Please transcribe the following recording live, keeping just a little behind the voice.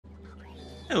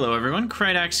Hello everyone,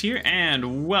 Krydax here,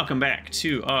 and welcome back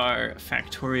to our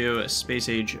Factorio Space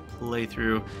Age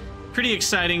playthrough. Pretty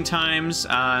exciting times.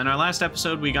 In our last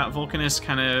episode, we got Vulcanus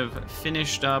kind of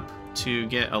finished up to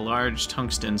get a large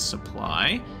tungsten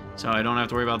supply, so I don't have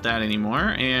to worry about that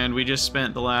anymore. And we just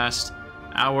spent the last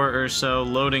hour or so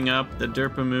loading up the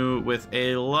Derpamu with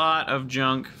a lot of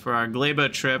junk for our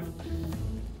Gleba trip.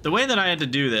 The way that I had to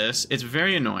do this, it's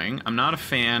very annoying. I'm not a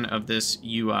fan of this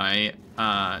UI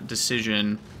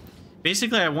decision.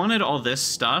 Basically, I wanted all this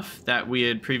stuff that we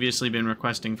had previously been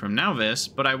requesting from Nauvis,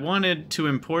 but I wanted to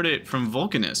import it from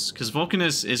Vulcanus, because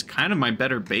Vulcanus is kind of my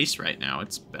better base right now.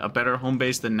 It's a better home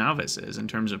base than Nauvis is in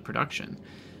terms of production.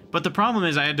 But the problem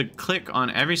is I had to click on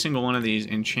every single one of these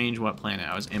and change what planet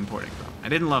I was importing from. I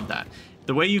didn't love that.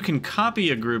 The way you can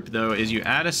copy a group, though, is you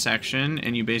add a section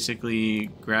and you basically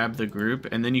grab the group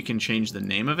and then you can change the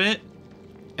name of it,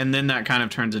 and then that kind of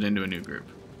turns it into a new group.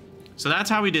 So that's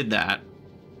how we did that.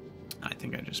 I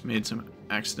think I just made some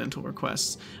accidental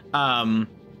requests. So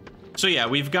yeah,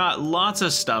 we've got lots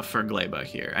of stuff for Gleba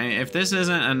here. If this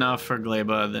isn't enough for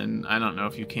Gleba, then I don't know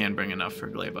if you can bring enough for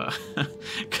Gleba,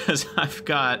 because I've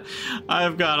got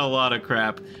a lot of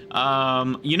crap.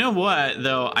 You know what,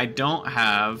 though, I don't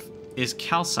have is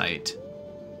calcite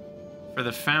for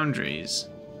the foundries.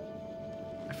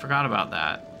 I forgot about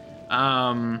that.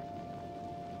 I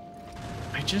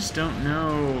just don't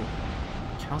know.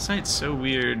 Calcite's so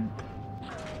weird.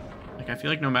 Like, I feel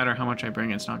like no matter how much I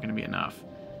bring, it's not going to be enough.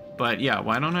 But yeah,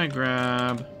 why don't I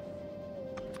grab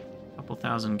a couple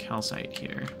thousand calcite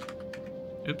here?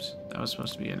 Oops, that was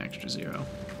supposed to be an extra 0.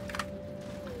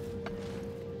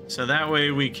 So that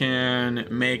way we can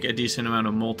make a decent amount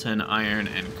of molten iron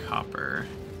and copper,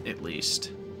 at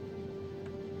least.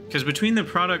 Because between the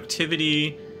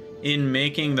productivity in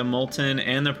making the molten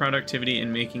and the productivity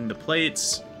in making the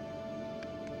plates,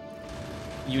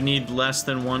 you need less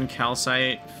than 1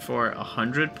 calcite for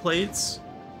 100 plates.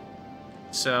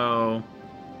 So,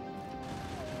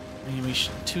 I mean,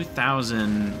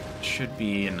 2,000 should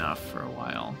be enough for a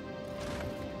while.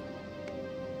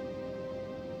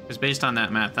 Because based on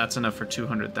that math, that's enough for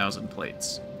 200,000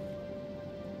 plates.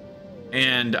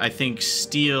 And I think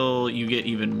steel, you get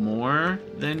even more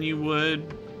than you would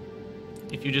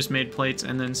if you just made plates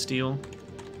and then steel.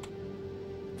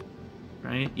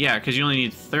 Right? Yeah, because you only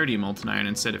need 30 molten iron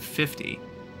instead of 50.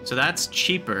 So that's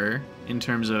cheaper in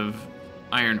terms of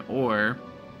iron ore.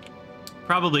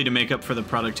 Probably to make up for the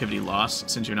productivity loss,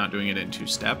 since you're not doing it in 2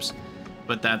 steps.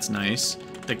 But that's nice.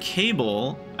 The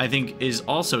cable, I think, is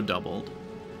also doubled.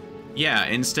 Yeah,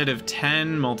 instead of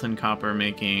 10 molten copper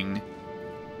making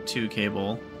 2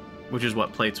 cable, which is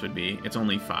what plates would be, it's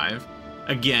only 5.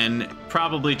 Again,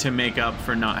 probably to make up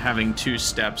for not having 2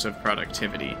 steps of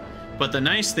productivity. But the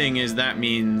nice thing is that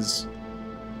means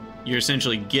you're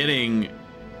essentially getting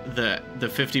the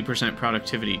 50%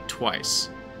 productivity twice.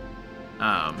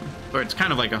 Or it's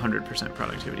kind of like 100%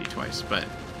 productivity twice, but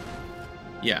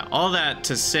yeah, all that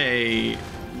to say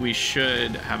we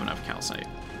should have enough calcite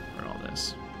for all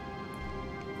this.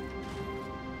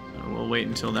 So we'll wait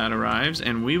until that arrives,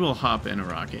 and we will hop in a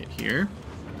rocket here.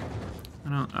 I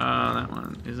don't, that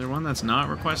one. Is there one that's not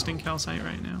requesting calcite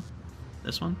right now?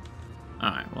 This one?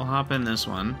 Alright, we'll hop in this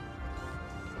one.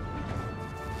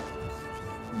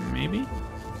 Maybe?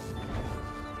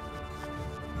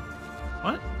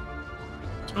 What?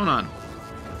 What's going on?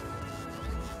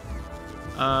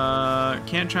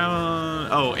 Can't travel...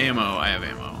 Oh, ammo. I have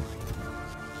ammo.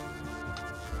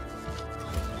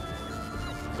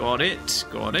 Got it.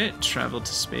 Got it. Travel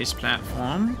to space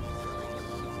platform.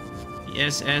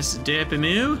 SS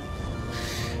Derpamu.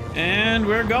 And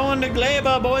we're going to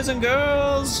Gleba, boys and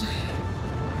girls!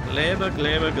 Gleba,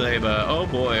 Gleba, Gleba. Oh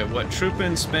boy, what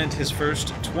Troopin spent his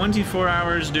first 24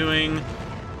 hours doing,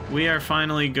 we are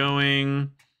finally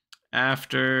going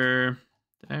after...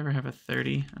 Did I ever have a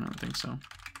 30? I don't think so.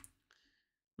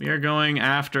 We are going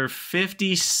after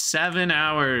 57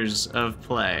 hours of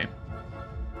play.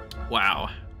 Wow.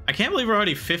 I can't believe we're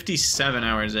already 57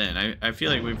 hours in. I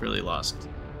feel like we've really lost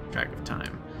track of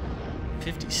time.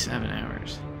 57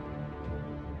 hours.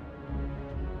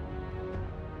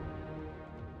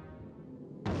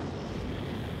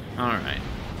 Alright.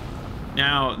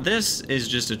 Now, this is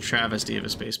just a travesty of a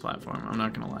space platform, I'm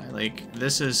not gonna lie. Like,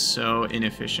 this is so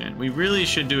inefficient. We really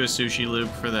should do a sushi loop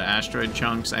for the asteroid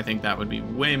chunks. I think that would be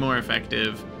way more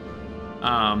effective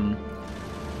than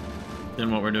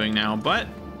what we're doing now. But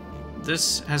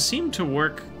this has seemed to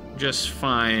work just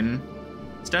fine.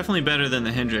 It's definitely better than the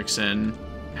Hendrickson,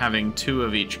 having 2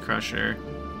 of each crusher.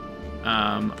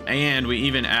 And we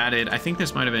even added, I think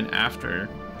this might have been after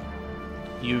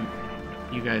you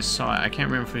you guys saw it. I can't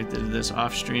remember if we did this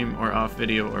off stream or off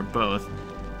video or both,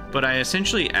 but I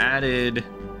essentially added,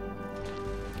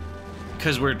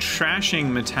 because we're trashing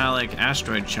metallic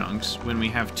asteroid chunks when we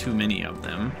have too many of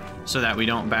them, so that we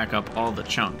don't back up all the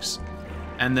chunks.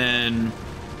 And then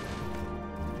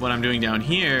what I'm doing down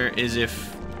here is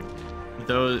if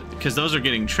those, because those are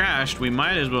getting trashed, we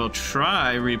might as well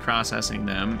try reprocessing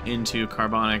them into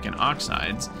carbonic and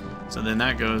oxides. So then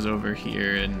that goes over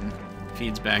here and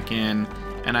feeds back in,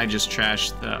 and I just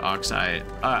trash the oxide,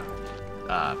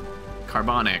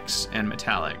 carbonics and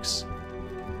metallics.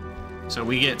 So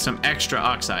we get some extra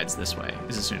oxides this way,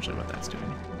 is essentially what that's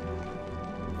doing.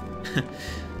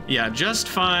 Yeah, just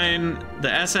fine.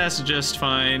 The SS just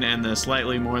fine and the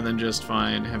slightly more than just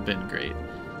fine have been great.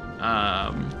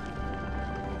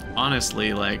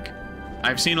 Honestly, like,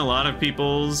 I've seen a lot of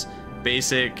people's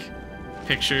basic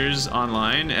pictures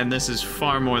online, and this is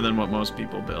far more than what most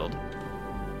people build.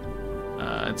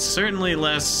 It's certainly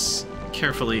less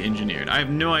carefully engineered. I have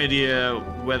no idea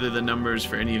whether the numbers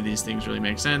for any of these things really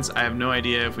make sense. I have no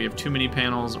idea if we have too many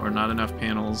panels or not enough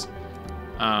panels.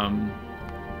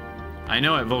 I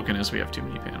know at Vulcanus we have too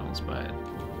many panels, but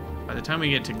by the time we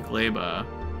get to Gleba...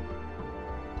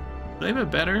 Gleba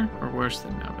better or worse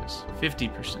than Novus?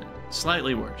 50%.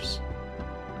 Slightly worse.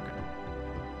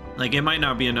 Okay. Like, it might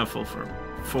not be enough for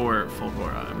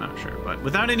Fulgora, I'm not sure. But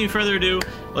without any further ado,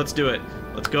 let's do it.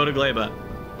 Let's go to Gleba.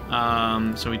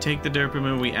 So we take the dirt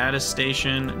removal, we add a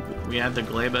station, we add the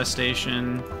Gleba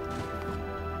station,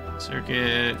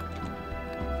 circuit,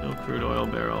 fill crude oil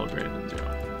barrel greater than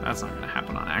 0. That's not gonna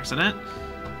happen on accident.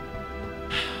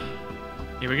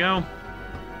 Here we go.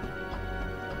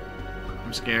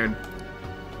 I'm scared.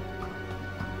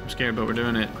 I'm scared, but we're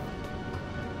doing it.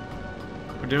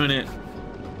 We're doing it.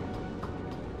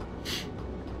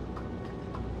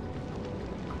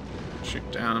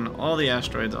 Shoot down all the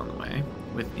asteroids on the way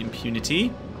with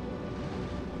impunity.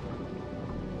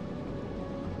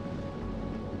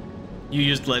 You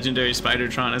used legendary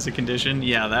Spidertron as a condition?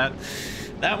 Yeah,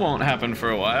 that won't happen for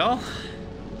a while.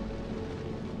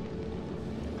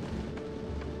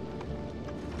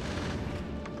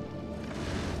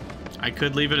 I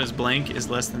could leave it as blank is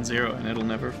less than 0 and it'll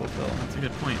never fulfill. That's a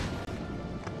good point.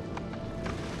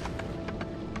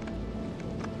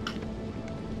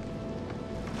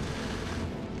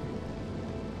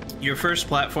 Your first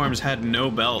platforms had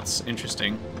no belts.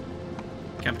 Interesting.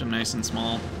 Kept them nice and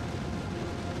small.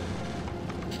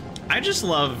 I just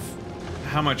love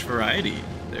how much variety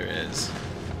there is.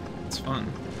 It's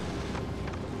fun.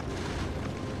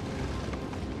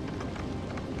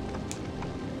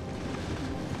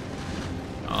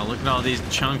 Oh, look at all these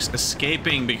chunks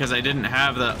escaping because I didn't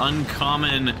have the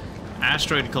uncommon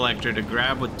asteroid collector to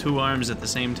grab with 2 arms at the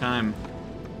same time.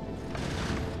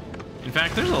 In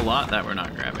fact, there's a lot that we're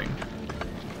not grabbing.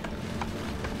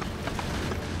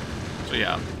 So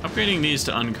yeah, upgrading these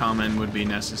to uncommon would be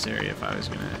necessary if I was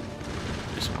gonna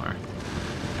do some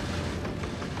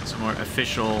more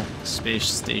official space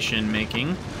station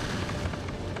making.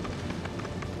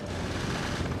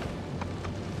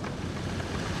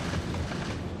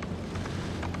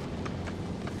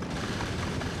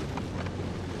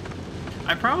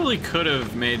 I probably could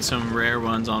have made some rare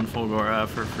ones on Fulgora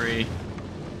for free.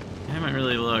 I haven't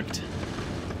really looked.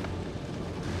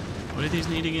 What do these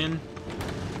need again?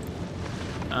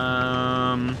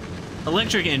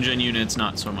 Electric engine units,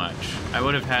 not so much. I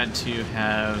would have had to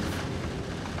have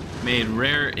made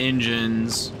rare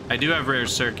engines. I do have rare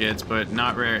circuits, but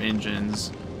not rare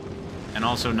engines. And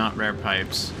also not rare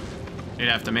pipes. You'd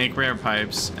have to make rare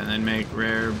pipes, and then make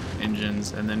rare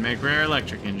engines, and then make rare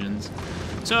electric engines.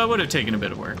 So it would have taken a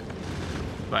bit of work.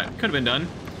 But could have been done.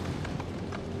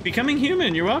 Becoming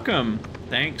human, you're welcome.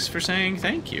 Thanks for saying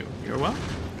thank you. You're welcome.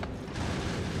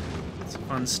 It's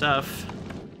fun stuff.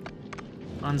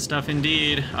 Fun stuff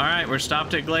indeed. Alright, we're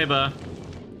stopped at Gleba.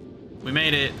 We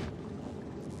made it.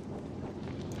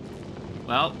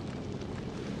 Well,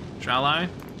 shall I?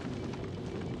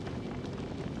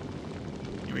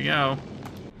 Here we go.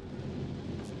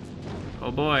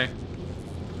 Oh boy.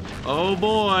 Oh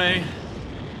boy.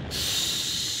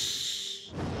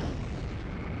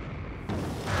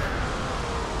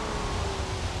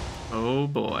 Oh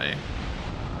boy.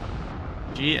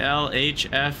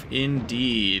 GLHF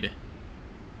indeed.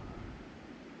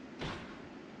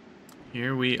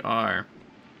 Here we are.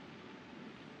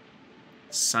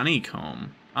 Sunnycomb.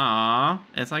 Ah,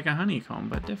 it's like a honeycomb,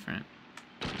 but different.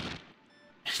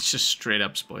 It's just straight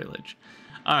up spoilage.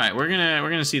 All right, we're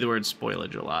gonna see the word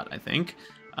spoilage a lot, I think.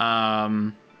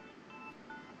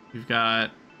 We've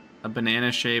got a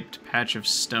banana-shaped patch of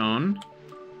stone.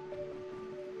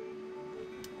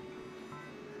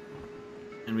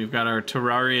 And we've got our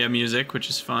Terraria music, which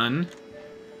is fun.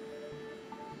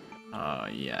 Oh,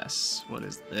 yes. What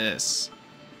is this?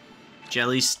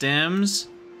 Jelly stems?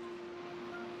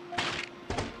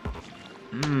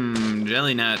 Mmm,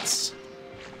 jelly nuts.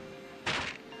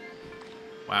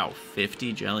 Wow,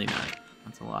 50 jelly nut.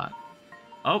 That's a lot.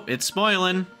 Oh, it's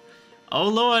spoiling. Oh,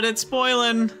 Lord, it's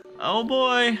spoiling. Oh,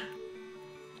 boy.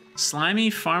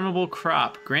 Slimy farmable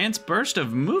crop. Grants burst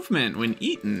of movement when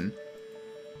eaten.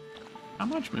 How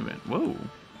much movement? Whoa.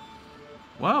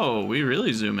 Whoa, we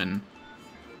really zoom in.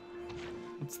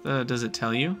 What's the, does it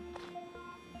tell you?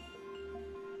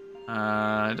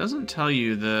 It doesn't tell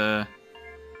you the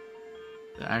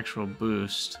actual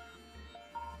boost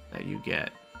that you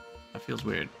get. That feels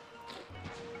weird.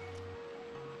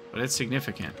 But it's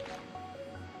significant.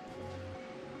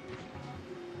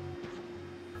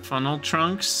 Funnel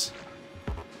trunks.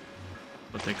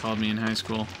 What they called me in high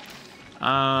school.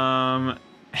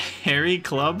 Hairy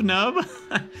club nub?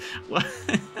 What?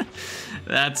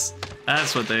 That's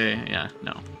what they, yeah,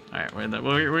 no. All right,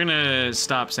 we're gonna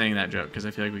stop saying that joke because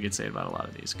I feel like we could say it about a lot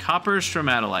of these. Copper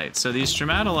stromatolites. So these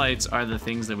stromatolites are the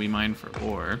things that we mine for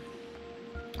ore.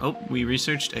 Oh, we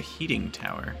researched a heating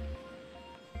tower.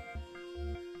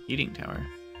 Heating tower.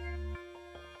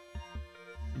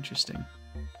 Interesting.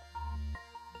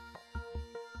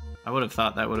 I would have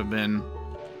thought that would have been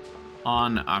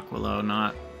on Aquilo,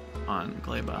 not on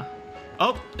Gleba.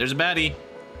 Oh, there's a baddie.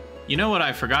 You know what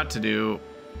I forgot to do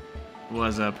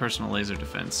was a personal laser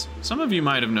defense. Some of you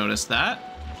might have noticed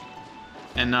that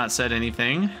and not said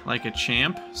anything like a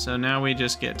champ. So now we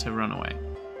just get to run away.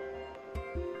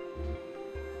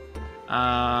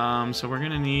 So we're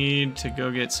gonna need to go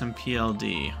get some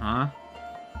PLD, huh?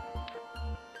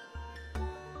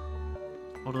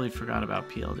 Totally forgot about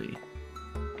PLD.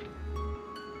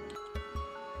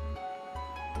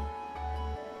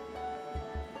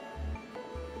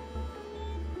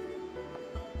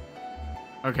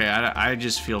 Okay, I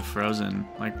just feel frozen.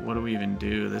 Like, what do we even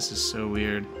do? This is so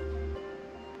weird.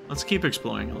 Let's keep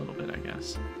exploring a little bit, I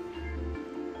guess.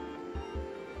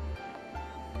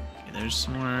 Okay, there's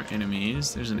some more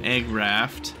enemies. There's an egg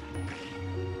raft.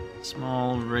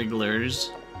 Small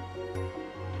wrigglers.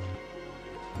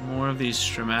 More of these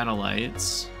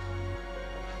stromatolites.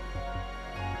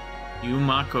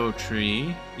 Yumako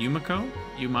tree. Yumako?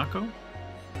 Yumako?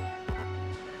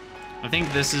 I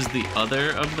think this is the other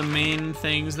of the main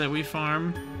things that we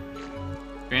farm.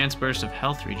 Grants burst of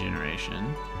health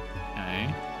regeneration.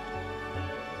 Okay.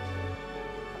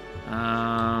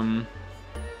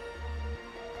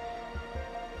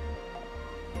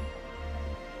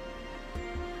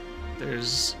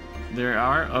 There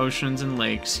are oceans and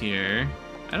lakes here.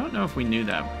 I don't know if we knew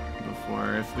that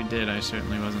before. If we did, I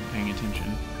certainly wasn't paying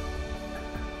attention.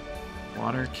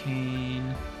 Water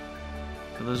cane.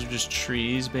 So those are just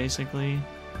trees, basically.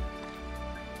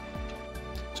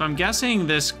 So I'm guessing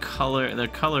this color, the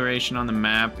coloration on the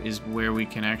map is where we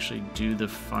can actually do the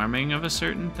farming of a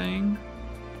certain thing.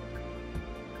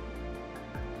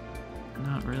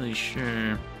 Not really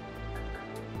sure.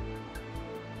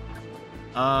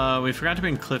 We forgot to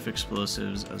bring cliff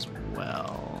explosives as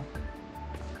well.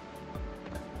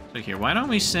 So here, why don't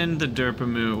we send the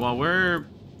Derpamu while we're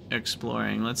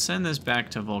exploring? Let's send this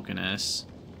back to Vulcanus.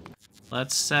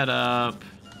 Let's set up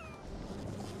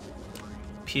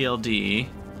PLD.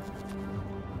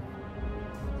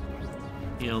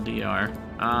 PLDR.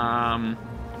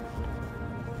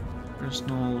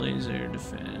 Personal laser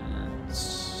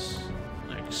defense.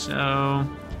 Like so.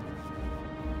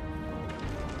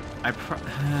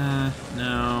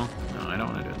 No, I don't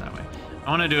want to do it that way. I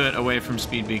want to do it away from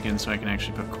speed beacon so I can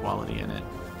actually put quality in it.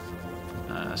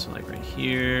 So like right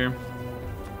here.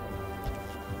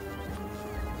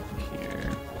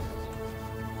 Here.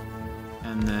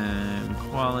 And then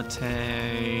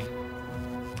quality.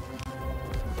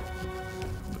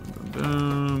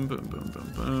 Boom, boom, boom,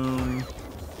 boom, boom, boom.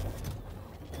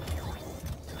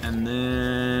 And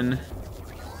then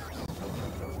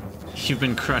you've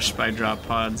been crushed by drop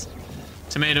pods.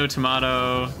 Tomato,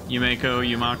 tomato,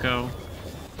 Yumako.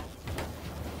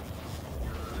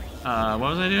 What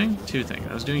was I doing? Two things.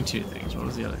 I was doing two things. What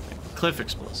was the other thing? Cliff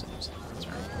explosives. That's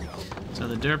right. So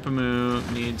the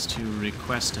Derpamu needs to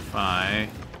requestify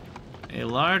a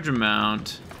large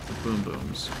amount of boom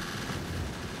booms.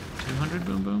 200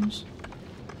 boom booms?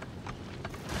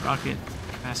 Rocket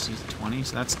capacity is 20,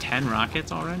 so that's 10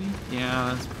 rockets already?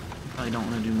 Yeah, that's, probably don't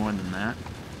want to do more than that.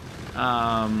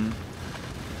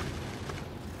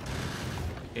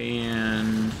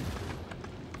 And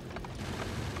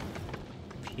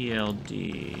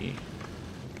PLD,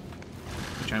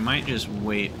 which I might just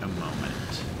wait a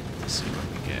moment. to see what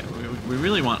we get. We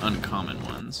really want uncommon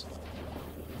ones.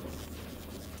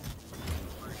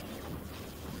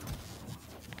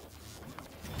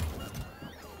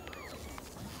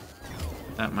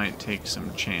 That might take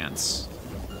some chance,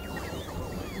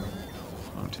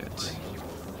 won't it?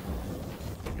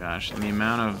 Gosh, and the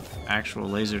amount of actual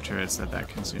laser turrets that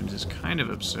consumes is kind of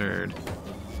absurd.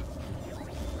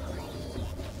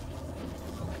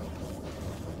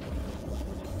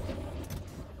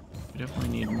 We definitely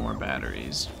need more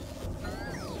batteries.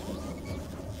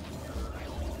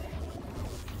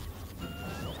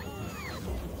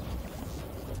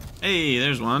 Hey,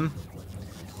 there's one.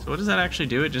 So what does that actually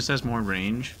do? It just has more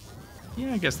range.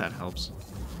 Yeah, I guess that helps.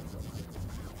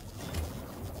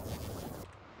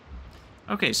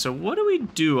 Okay, so what do we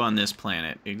do on this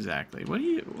planet exactly? What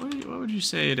would you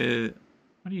say to?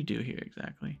 What do you do here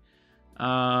exactly?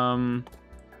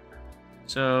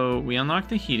 So we unlock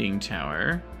the heating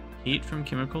tower, heat from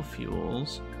chemical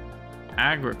fuels,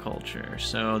 agriculture.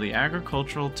 So the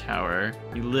agricultural tower,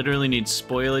 you literally need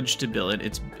spoilage to build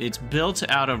it. It's built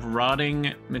out of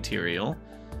rotting material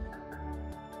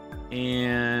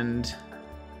and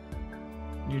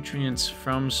nutrients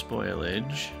from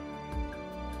spoilage.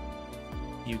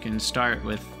 You can start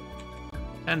with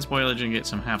 10 spoilage and get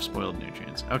some half-spoiled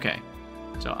nutrients. Okay,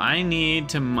 so I need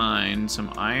to mine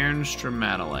some iron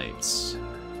stromatolites.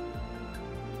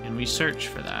 Can we search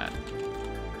for that?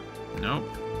 Nope.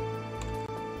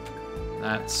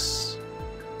 That's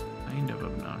kind of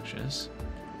obnoxious.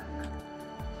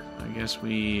 I guess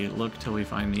we look till we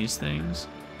find these things.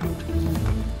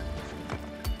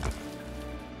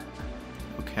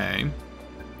 Okay.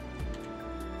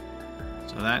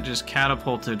 So that just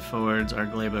catapulted forwards our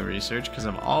Gleba research, because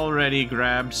I've already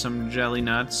grabbed some jelly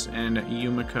nuts and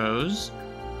Yumikos.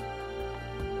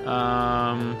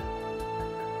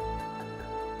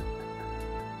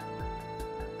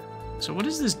 So what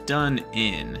is this done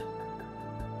in?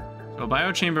 So a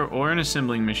biochamber or an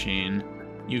assembling machine.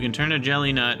 You can turn a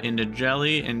jelly nut into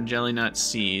jelly and jelly nut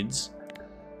seeds.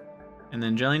 And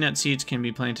then jelly nut seeds can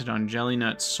be planted on jelly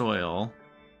nut soil.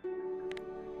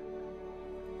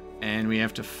 And we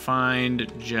have to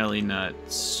find jelly nut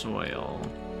soil,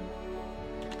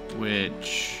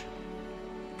 which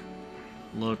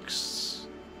looks,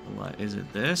 is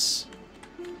it this?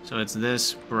 So it's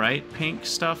this bright pink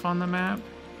stuff on the map.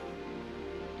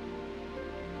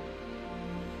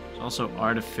 There's also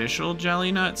artificial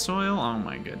jelly nut soil. Oh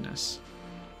my goodness.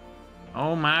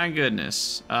 Oh my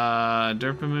goodness.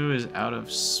 Derpamu is out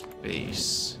of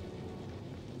space.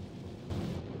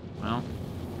 Well,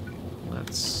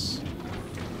 let's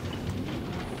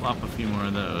plop a few more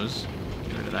of those.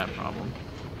 Get rid of that problem.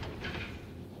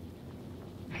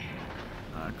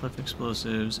 Cliff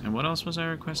explosives. And what else was I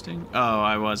requesting? Oh,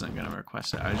 I wasn't going to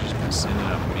request it. I was just going to send it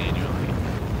up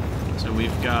manually. So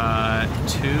we've got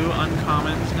 2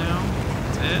 uncommons now.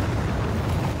 That's it.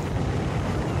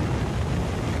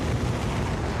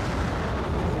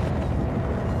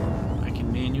 I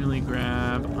can manually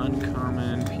grab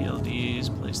uncommon PLDs,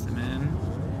 place them in.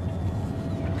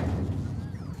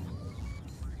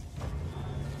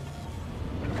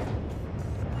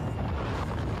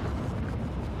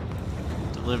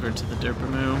 Deliver to the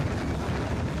Derpamu,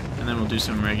 and then we'll do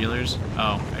some regulars.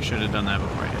 Oh, I should have done that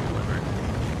before I hit deliver.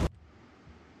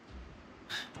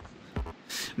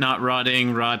 Not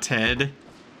rotting, rotted.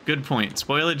 Good point.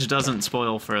 Spoilage doesn't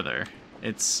spoil further.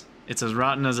 It's as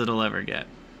rotten as it'll ever get.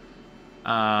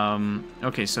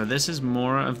 Okay, so this is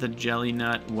more of the jelly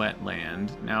nut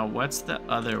wetland. Now, what's the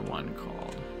other one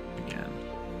called again?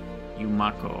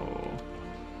 Yumako.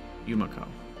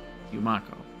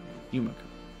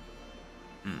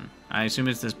 I assume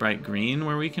it's this bright green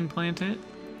where we can plant it?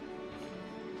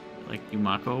 Like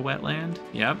Yumako wetland?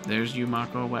 Yep, there's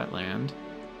Yumako wetland.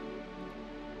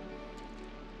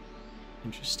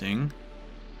 Interesting.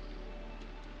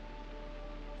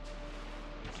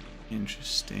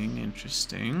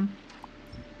 Interesting.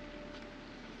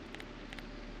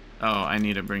 Oh, I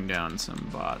need to bring down some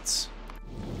bots.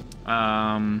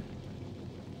 Are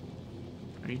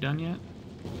you done yet?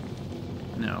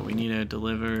 No, we need to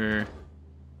deliver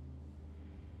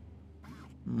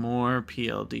more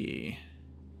PLD.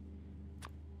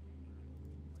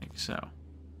 Like so.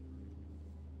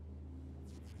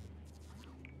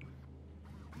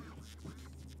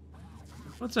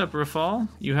 What's up, Rafal?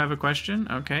 You have a question?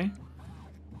 Okay.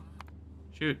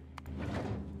 Shoot.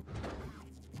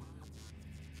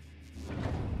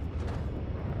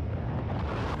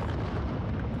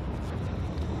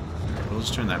 We'll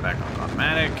just turn that back on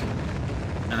automatic.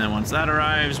 And then once that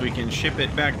arrives, we can ship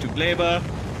it back to Gleba.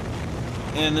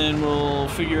 And then we'll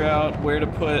figure out where to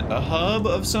put a hub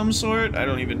of some sort. I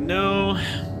don't even know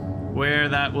where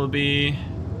that will be.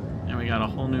 And we got a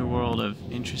whole new world of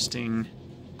interesting,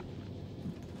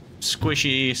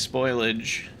 squishy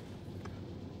spoilage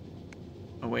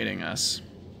awaiting us.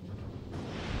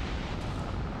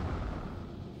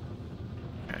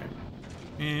 Okay.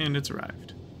 And it's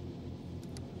arrived.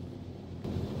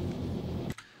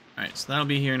 Alright, so that'll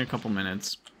be here in a couple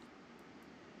minutes.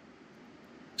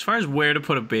 As far as where to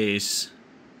put a base,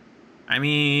 I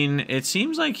mean, it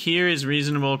seems like here is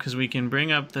reasonable because we can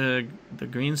bring up the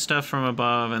green stuff from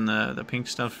above and the pink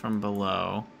stuff from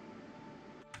below.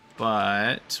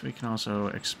 But we can also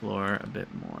explore a bit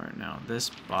more. Now,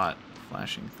 this bot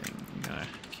flashing thing, you gotta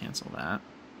cancel that.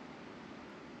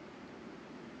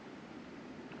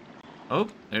 Oh,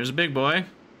 there's a big boy.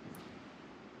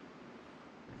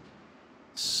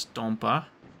 Stompa.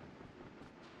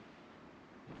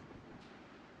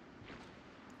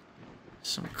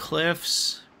 Some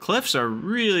cliffs. Cliffs are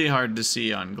really hard to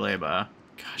see on Gleba.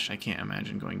 Gosh, I can't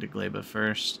imagine going to Gleba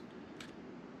first.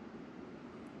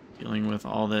 Dealing with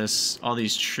all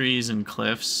these trees and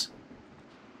cliffs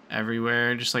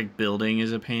everywhere. Just like building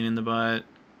is a pain in the butt.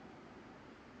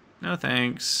 No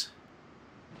thanks.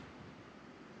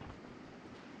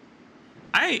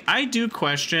 I do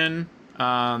question,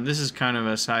 this is kind of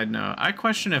a side note, I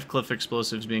question if cliff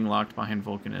explosives being locked behind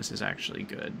Vulcanus is actually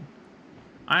good.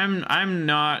 I'm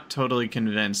not totally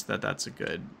convinced that that's a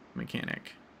good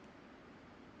mechanic.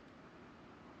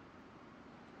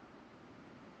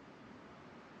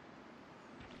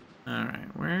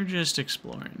 Alright, we're just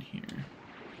exploring here.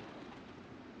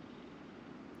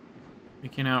 We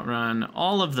can outrun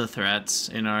all of the threats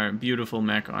in our beautiful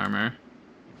mech armor.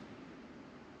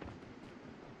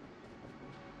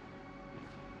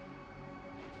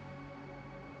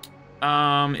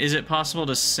 Is it possible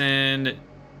to send...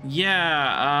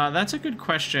 Yeah, that's a good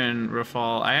question,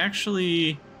 Rafal. I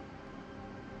actually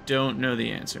don't know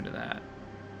the answer to that.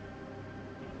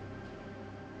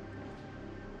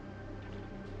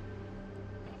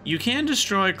 You can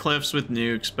destroy cliffs with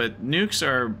nukes, but nukes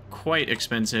are quite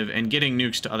expensive, and getting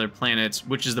nukes to other planets,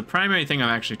 which is the primary thing I'm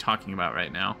actually talking about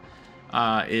right now,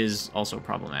 is also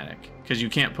problematic. Because you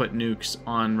can't put nukes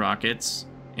on rockets,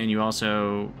 and you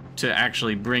also... to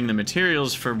actually bring the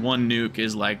materials for one nuke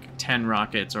is like 10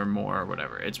 rockets or more or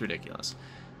whatever. It's ridiculous.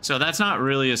 So that's not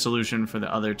really a solution for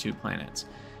the other two planets.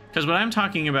 Because what I'm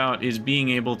talking about is being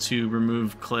able to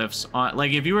remove cliffs.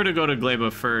 Like if you were to go to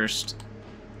Gleba first,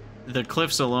 the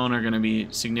cliffs alone are going to be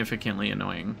significantly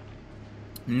annoying.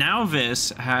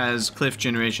 Nauvis has cliff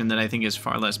generation that I think is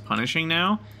far less punishing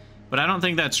now, but I don't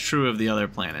think that's true of the other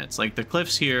planets. Like the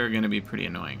cliffs here are going to be pretty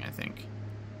annoying, I think.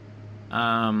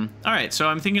 Alright, so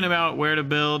I'm thinking about where to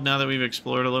build now that we've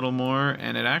explored a little more,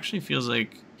 and it actually feels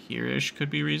like here-ish could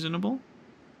be reasonable.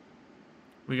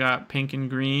 We got pink and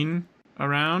green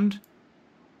around.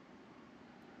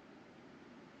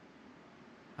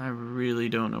 I really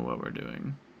don't know what we're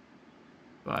doing,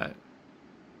 but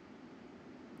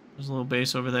there's a little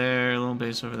base over there, a little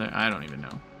base over there. I don't even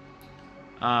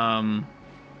know.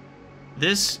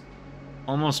 This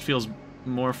almost feels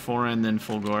more foreign than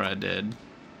Fulgora did.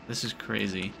 This is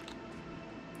crazy.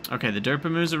 Okay, the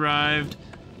Derpamu's arrived.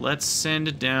 Let's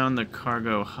send down the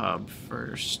cargo hub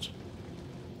first.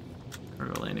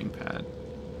 Cargo landing pad.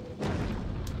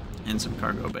 And some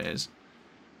cargo bays.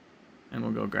 And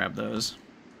we'll go grab those.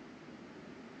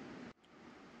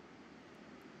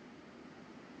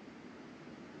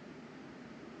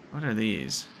 What are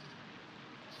these?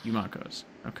 Yumakos.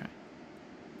 Okay.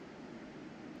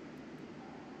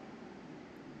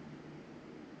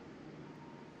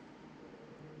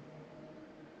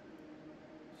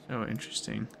 So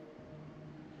interesting.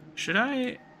 Should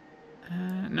I...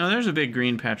 no, there's a big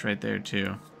green patch right there,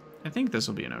 too. I think this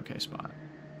will be an okay spot.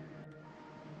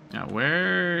 Now,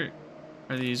 where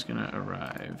are these going to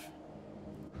arrive?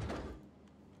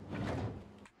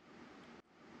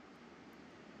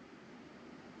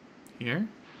 Here?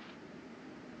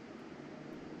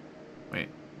 Wait.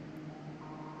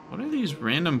 What are these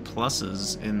random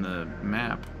pluses in the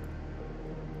map?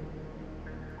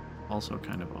 Also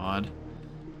kind of odd.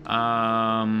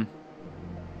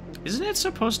 Isn't it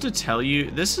supposed to tell you?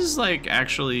 This is like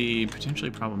actually potentially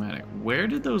problematic. Where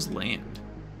did those land?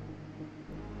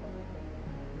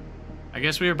 I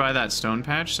guess we were by that stone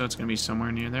patch, so it's gonna be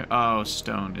somewhere near there. Oh,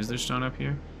 stone. Is there stone up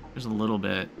here? There's a little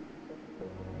bit.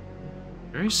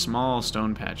 Very small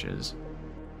stone patches.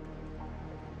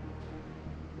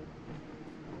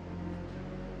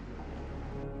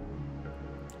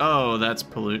 Oh, that's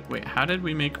pollute. Wait, how did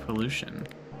we make pollution?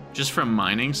 Just from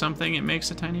mining something, it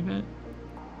makes a tiny bit?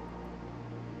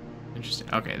 Interesting.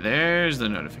 Okay, there's the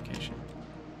notification.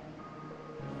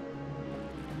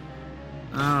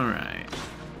 All right.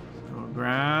 So we'll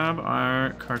grab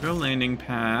our cargo landing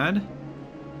pad.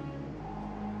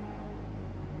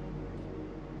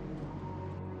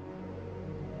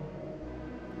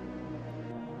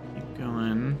 Keep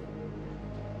going.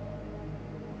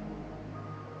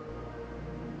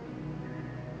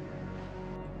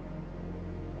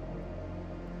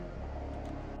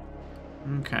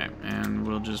 Okay, and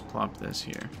we'll just plop this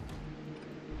here.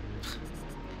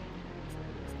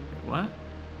 What?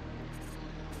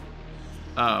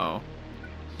 Oh.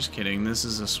 Just kidding, this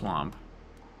is a swamp.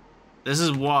 This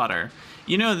is water.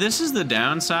 You know, this is the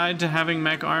downside to having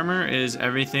mech armor, is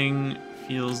everything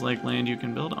feels like land you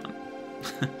can build on.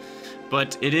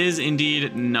 But it is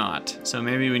indeed not. So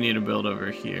maybe we need to build over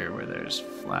here where there's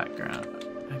flat ground.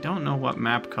 I don't know what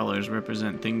map colors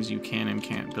represent things you can and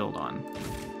can't build on.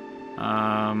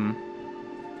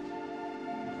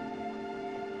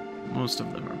 Most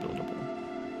of them are buildable.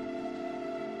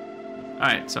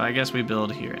 Alright, so I guess we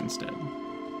build here instead.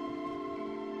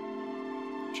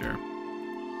 Sure.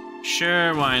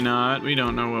 Sure, why not? We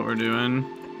don't know what we're doing.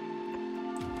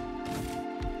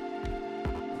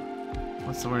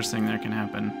 What's the worst thing that can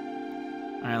happen?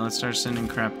 Alright, let's start sending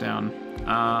crap down.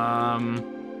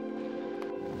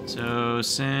 So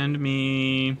send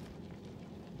me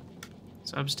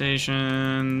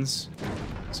substations,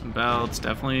 some belts,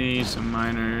 definitely some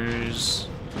miners,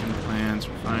 plants,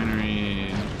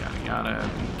 refineries, yada yada,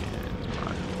 beacons,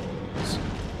 modules.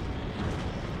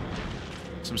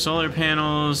 Some solar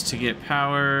panels to get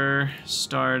power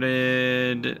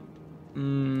started.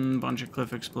 Bunch of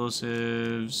cliff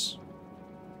explosives.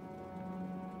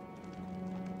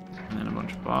 And then a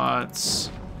bunch of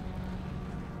bots.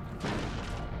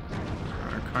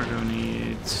 Our cargo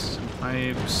needs some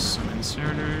pipes, some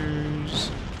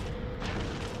inserters.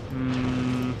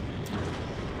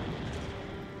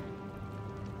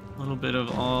 A little bit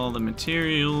of all the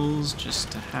materials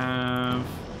just to have.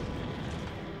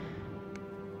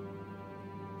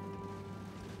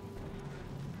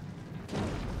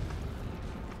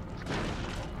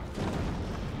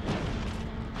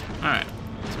 Alright,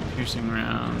 some piercing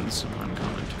rounds, some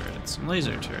uncommon turrets, some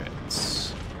laser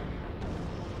turrets.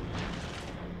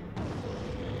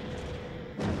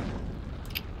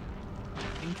 I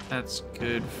think that's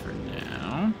good for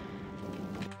now.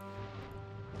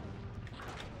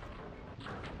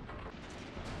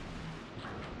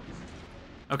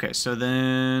 Okay, so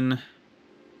then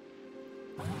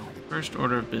first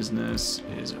order of business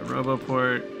is a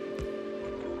roboport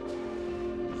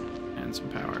and some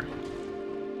power.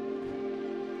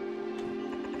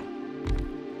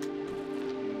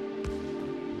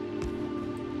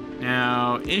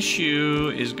 Now,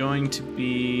 issue is going to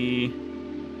be,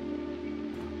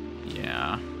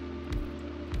 yeah.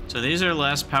 So these are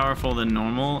less powerful than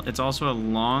normal. It's also a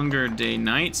longer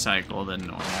day-night cycle than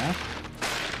normal.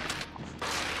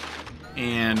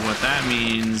 And what that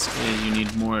means is you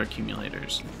need more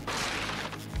accumulators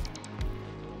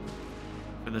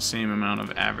for the same amount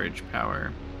of average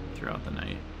power throughout the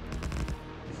night.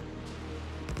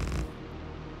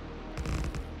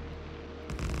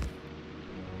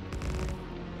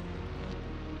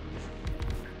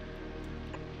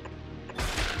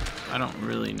 I don't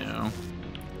really know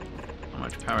how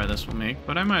much power this will make,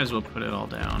 but I might as well put it all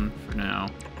down for now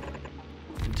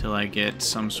until I get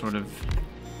some sort of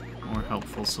more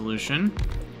helpful solution,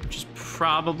 which is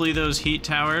probably those heat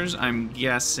towers, I'm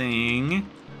guessing.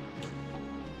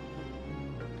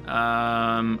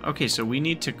 Okay, so we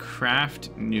need to craft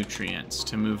nutrients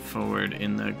to move forward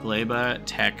in the Gleba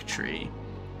tech tree.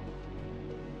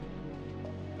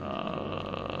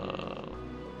 How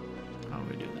do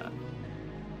we do that?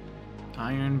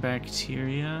 Iron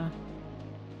bacteria,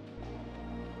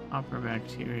 copper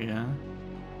bacteria.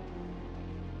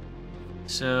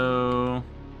 So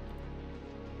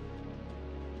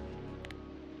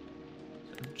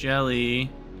jelly.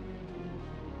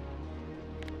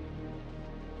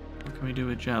 What can we do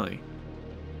with jelly?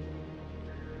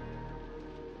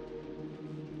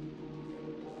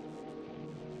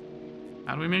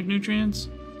 How do we make nutrients?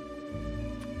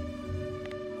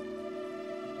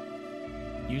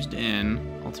 Used in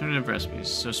alternative recipes.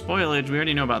 So spoilage, we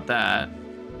already know about that.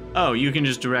 Oh, you can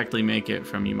just directly make it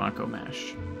from Yumako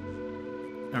mash.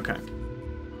 Okay.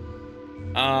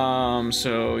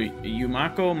 So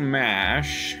Yumako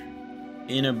mash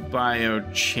in a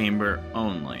biochamber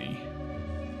only.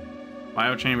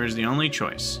 Biochamber is the only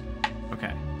choice.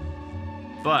 Okay.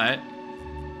 But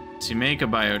to make a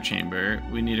biochamber,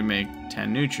 we need to make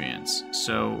 10 nutrients.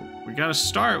 So we gotta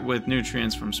start with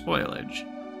nutrients from spoilage.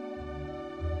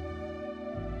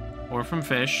 or from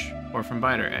fish, or from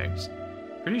biter eggs.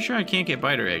 Pretty sure I can't get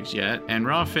biter eggs yet, and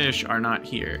raw fish are not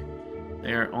here.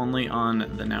 They are only on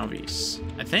the Nauvis.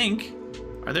 I think.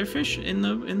 Are there fish in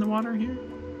the water here?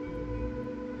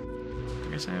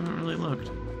 I guess I haven't really looked.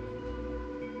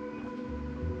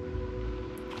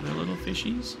 Are there little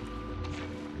fishies?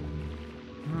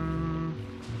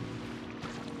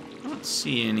 I don't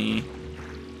see any.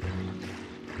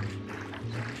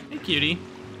 Hey, cutie.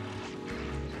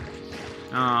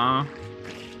 Aww.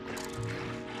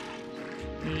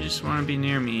 You just want to be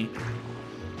near me.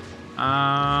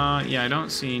 Yeah, I don't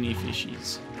see any fishies.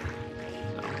 So,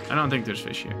 I don't think there's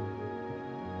fish here.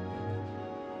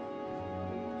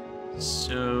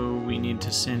 So we need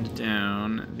to send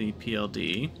down the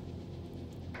PLD.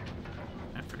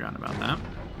 I'd forgotten about that.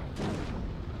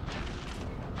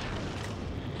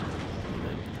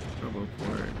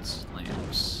 Roboports,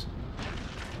 lamps.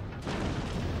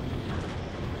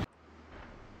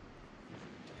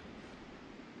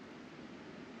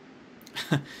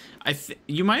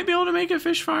 You might be able to make a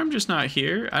fish farm, just not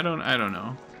here. I don't know.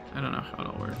 I don't know how it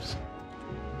all works.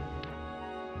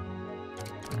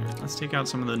 Alright, let's take out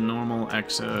some of the normal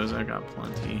exos. I got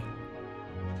plenty.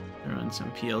 Throw in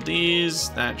some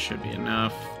PLDs. That should be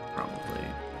enough, probably.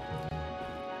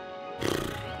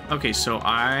 Okay, so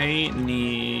I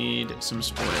need some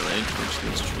spoilage, which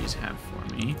these trees have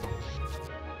for me.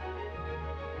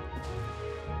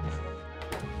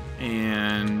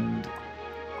 And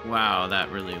wow,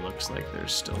 that really looks like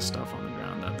there's still stuff on the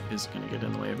ground that is going to get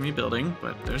in the way of me building,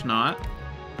 but there's not.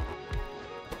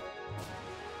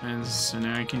 And so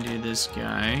now I can do this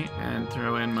guy and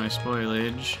throw in my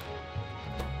spoilage.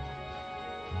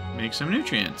 Make some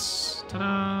nutrients.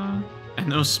 Ta-da!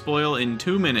 And those spoil in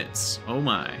 2 minutes. Oh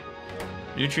my.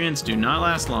 Nutrients do not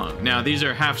last long. Now, these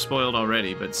are half spoiled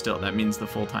already, but still, that means the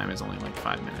full time is only like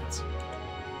 5 minutes.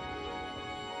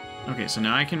 Okay, so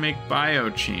now I can make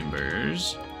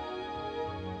biochambers.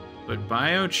 But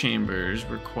biochambers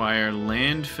require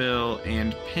landfill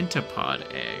and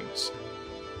pentapod eggs,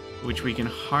 which we can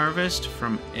harvest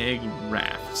from egg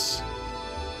rafts,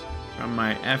 from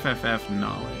my FFF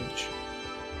knowledge.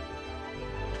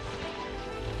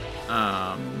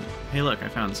 Hey look, I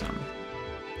found some.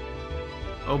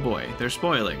 Oh boy, they're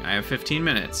spoiling. I have 15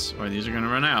 minutes, or these are gonna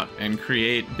run out, and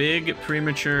create big,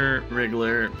 premature,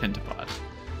 wriggler pentapod.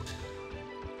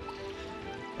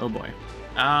 Oh boy.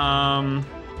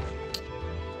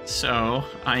 So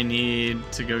I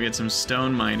need to go get some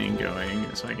stone mining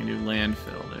going so I can do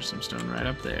landfill. There's some stone right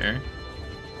up there.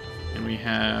 And we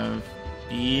have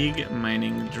big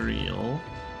mining drill.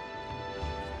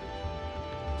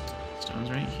 Stone's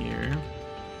right here.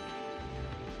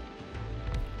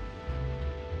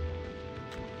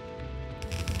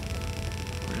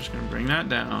 We're just gonna bring that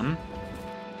down.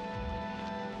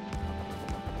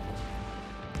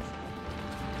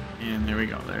 And there we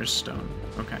go, there's stone.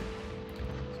 Okay.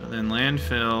 So then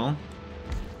landfill.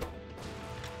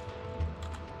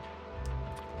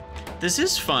 This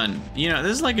is fun. You know,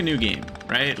 this is like a new game,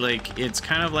 right? Like, it's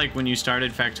kind of like when you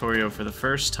started Factorio for the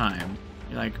first time.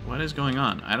 You're like, what is going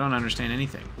on? I don't understand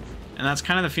anything. And that's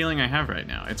kind of the feeling I have right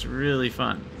now. It's really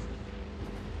fun.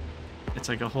 It's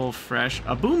like a whole fresh...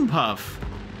 A boom puff!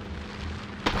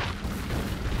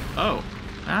 Oh.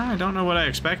 I don't know what I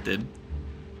expected.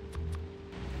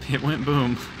 It went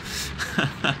boom.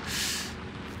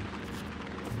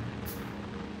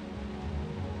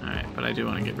 Alright, but I do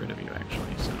want to get rid of you,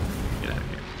 actually, so get out of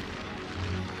here.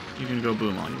 You can go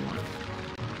boom all you want.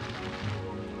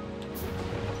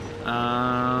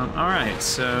 Alright,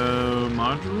 so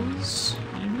modules,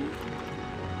 maybe?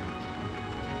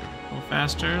 A little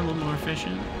faster, a little more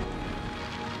efficient.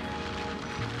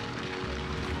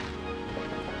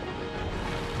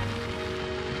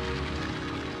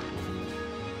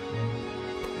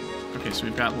 Okay, so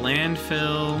we've got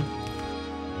landfill.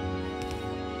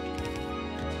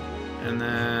 And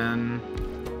then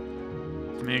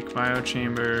to make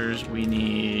biochambers, we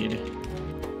need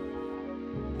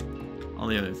all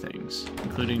the other things,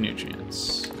 including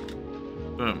nutrients.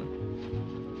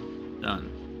 Boom. Done.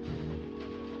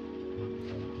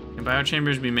 Can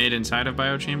biochambers be made inside of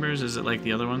biochambers? Is it like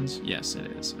the other ones? Yes, it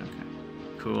is. Okay.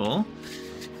 Cool.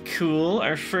 Cool.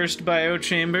 Our first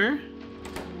biochamber.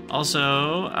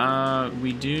 Also,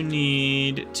 we do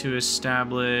need to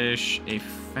establish a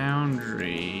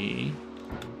foundry.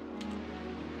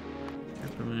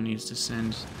 Red Balloon needs to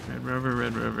send Red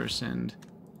Rover, send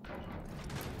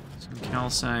some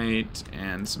calcite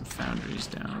and some foundries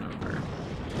down over.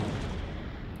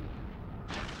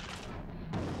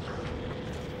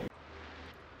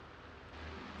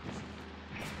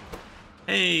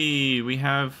 Hey, we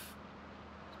have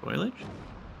spoilage?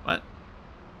 What?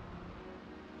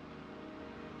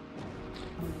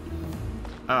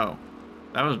 Oh,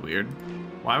 that was weird.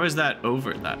 Why was that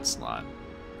over that slot?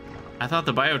 I thought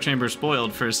the biochamber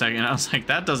spoiled for a second. I was like,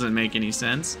 that doesn't make any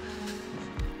sense.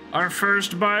 Our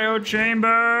first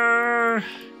biochamber!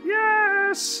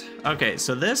 Yes! Okay,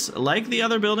 so this, like the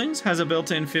other buildings, has a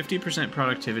built-in 50%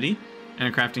 productivity and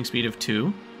a crafting speed of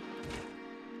 2.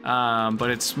 But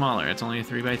it's smaller. It's only a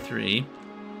 3x3.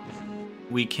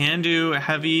 We can do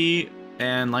heavy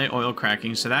and light oil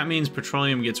cracking, so that means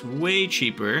petroleum gets way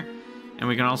cheaper. And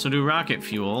we can also do rocket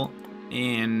fuel,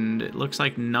 and it looks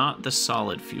like not the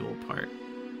solid fuel part.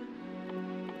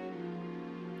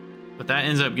 But that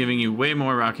ends up giving you way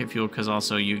more rocket fuel because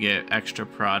also you get extra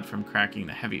prod from cracking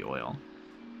the heavy oil.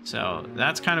 So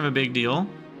that's kind of a big deal.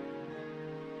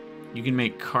 You can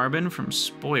make carbon from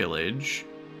spoilage.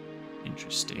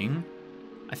 Interesting.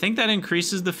 I think that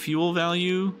increases the fuel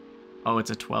value. Oh, it's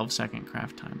a 12-second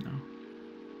craft time though.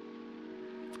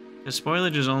 The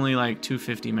spoilage is only like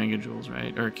 250 megajoules,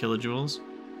 right? Or kilojoules.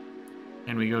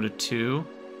 And we go to 2.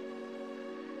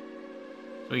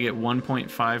 So we get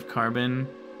 1.5 carbon,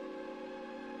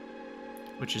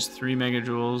 which is 3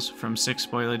 megajoules from 6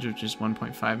 spoilage, which is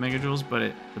 1.5 megajoules,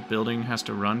 but the building has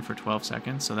to run for 12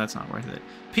 seconds, so that's not worth it.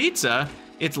 Pizza?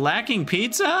 It's lacking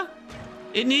pizza?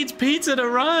 It needs pizza to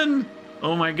run!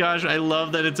 Oh my gosh, I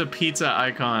love that it's a pizza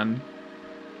icon.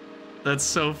 That's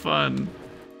so fun.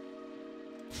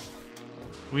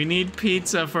 We need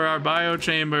pizza for our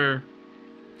biochamber.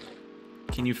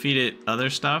 Can you feed it other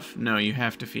stuff? No, you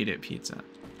have to feed it pizza.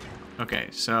 Okay,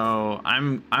 so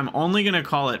I'm only gonna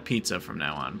call it pizza from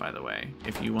now on, by the way.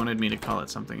 If you wanted me to call it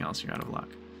something else, you're out of luck.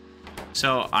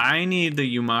 So I need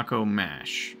the Yumako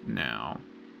mash now,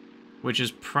 which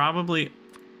is probably,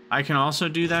 I can also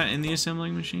do that in the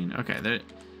assembling machine. Okay,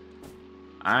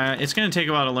 it's gonna take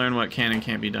a while to learn what can and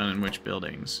can't be done in which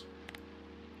buildings.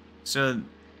 So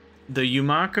the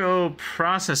Yumako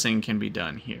processing can be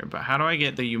done here, but how do I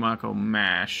get the Yumako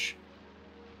mash?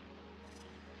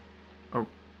 Oh,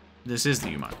 this is the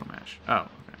Yumako mash. Oh,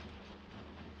 okay.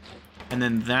 And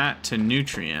then that to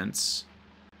nutrients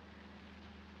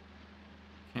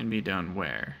can be done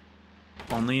where?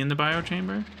 Only in the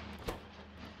biochamber?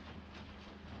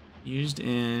 Used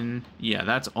in... Yeah,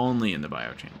 that's only in the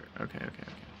biochamber. Okay, okay,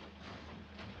 okay.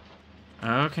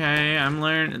 Okay, I'm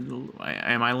learning.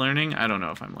 Am I learning? I don't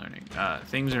know if I'm learning.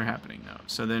 Things are happening though.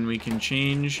 So then we can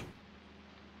change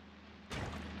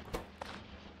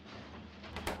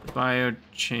the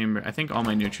biochamber. I think all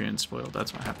my nutrients spoiled.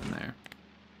 That's what happened there.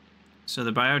 So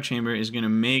the biochamber is going to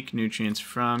make nutrients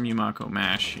from Yumako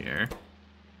mash here.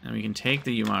 And we can take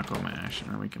the Yumako mash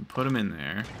and then we can put them in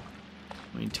there.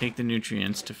 We can take the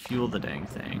nutrients to fuel the dang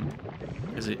thing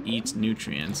because it eats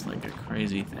nutrients like a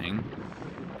crazy thing.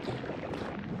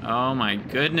 Oh my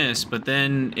goodness, but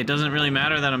then it doesn't really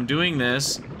matter that I'm doing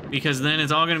this because then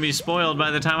it's all going to be spoiled by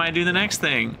the time I do the next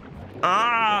thing.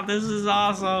 Ah, this is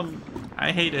awesome.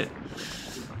 I hate it.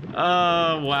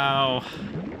 Oh, wow.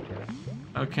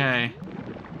 Okay.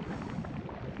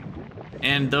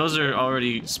 And those are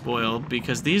already spoiled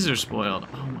because these are spoiled.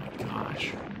 Oh my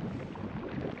gosh.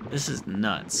 This is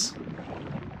nuts.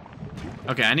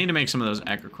 Okay, I need to make some of those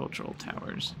agricultural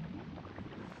towers.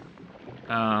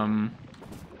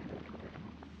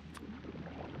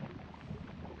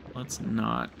 Let's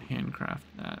not handcraft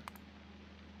that.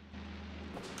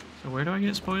 So where do I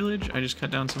get spoilage? I just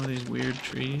cut down some of these weird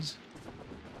trees.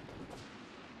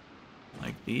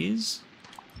 Like these.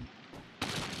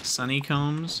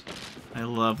 Sunnycombs. I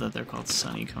love that they're called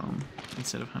Sunnycomb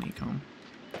instead of honeycomb.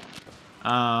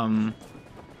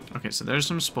 Okay, so there's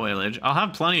some spoilage. I'll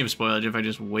have plenty of spoilage if I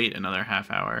just wait another half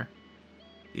hour.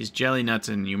 These jelly nuts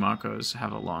and Yumakos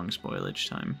have a long spoilage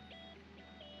time.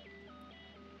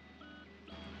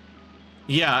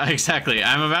 Yeah, exactly.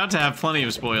 I'm about to have plenty of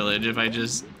spoilage if I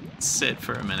just sit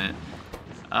for a minute.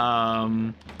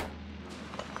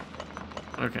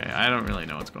 Okay, I don't really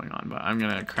know what's going on, but I'm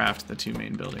gonna craft the 2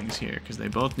 main buildings here because they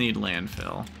both need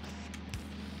landfill.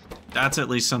 That's at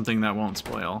least something that won't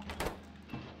spoil.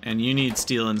 And you need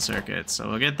steel and circuits, so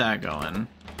we'll get that going.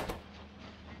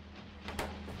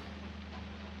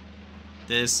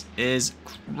 This is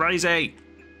crazy!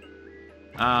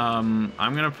 I'm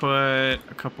gonna put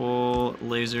a couple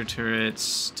laser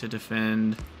turrets to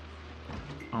defend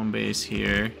home base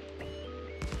here.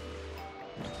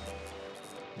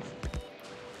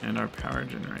 And our power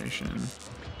generation.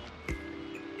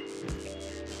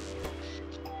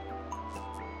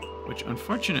 Which,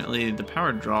 unfortunately, the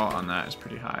power draw on that is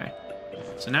pretty high.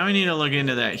 So now we need to look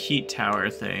into that heat tower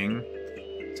thing.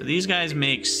 So these guys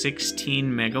make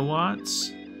 16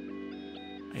 megawatts.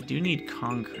 I do need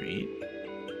concrete,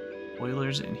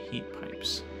 boilers, and heat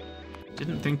pipes.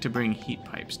 Didn't think to bring heat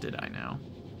pipes, did I now?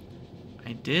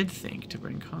 I did think to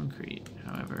bring concrete,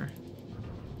 however.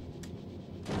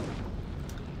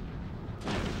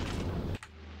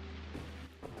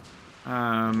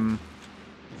 I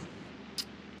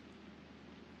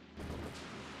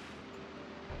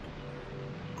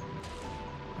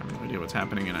have no idea what's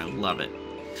happening, and I love it.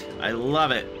 I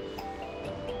love it.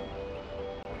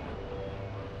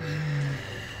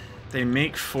 They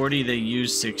make 40, they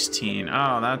use 16.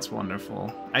 Oh, that's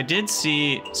wonderful. I did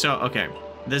see... So, okay.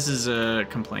 This is a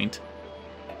complaint.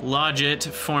 Logit,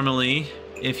 formally,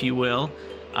 if you will.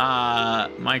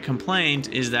 My complaint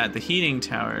is that the heating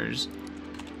towers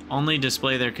only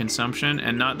display their consumption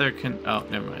and not their oh,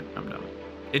 never mind. I'm done.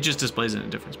 It just displays it in a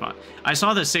different spot. I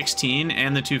saw the 16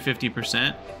 and the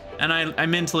 250%, and I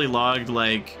mentally logged,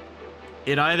 like,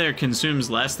 it either consumes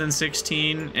less than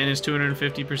 16 and is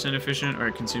 250% efficient, or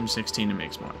it consumes 16 and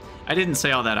makes more. I didn't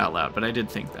say all that out loud, but I did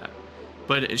think that.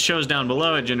 But it shows down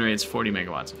below it generates 40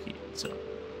 megawatts of heat, so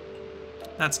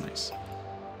that's nice.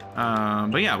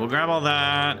 But yeah, we'll grab all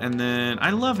that, and then I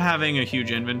love having a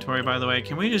huge inventory, by the way.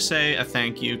 Can we just say a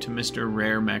thank you to Mr.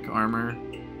 Rare Mech Armor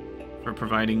for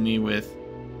providing me with,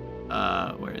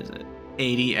 where is it?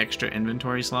 80 extra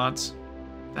inventory slots.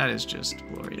 That is just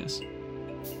glorious.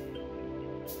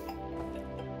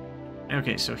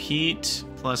 Okay, so heat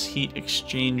plus heat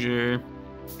exchanger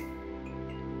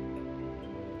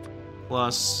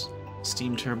plus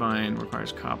steam turbine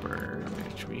requires copper,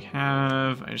 which we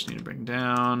have. I just need to bring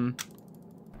down.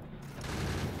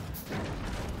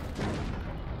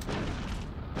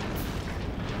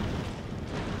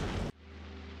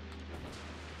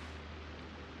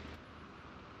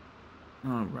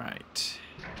 All right.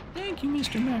 Thank you,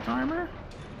 Mr. Mech Armor.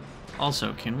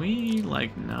 Also, can we,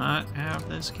 like, not have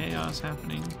this chaos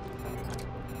happening?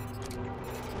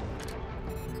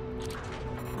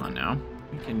 Come on now.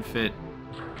 We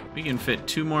can fit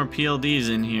 2 more PLDs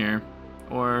in here.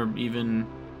 Or even...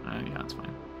 yeah, it's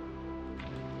fine.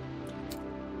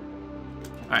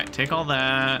 Alright, take all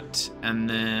that. And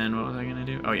then, what was I gonna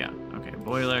do? Oh, yeah. Okay,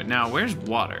 boiler. Now, where's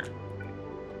water?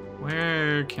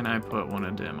 Where can I put one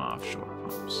of them offshore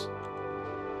pumps?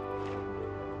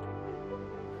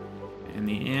 And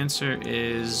the answer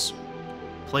is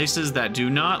places that do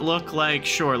not look like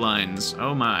shorelines.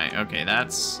 Oh my, okay,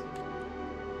 that's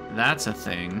a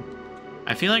thing.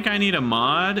 I feel like I need a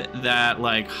mod that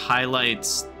like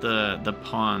highlights the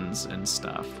ponds and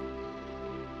stuff,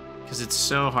 because it's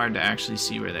so hard to actually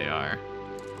see where they are.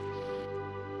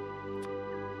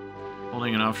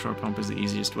 Holding an offshore pump is the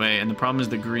easiest way, and the problem is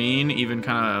the green even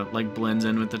kind of like blends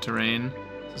in with the terrain.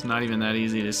 It's not even that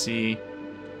easy to see.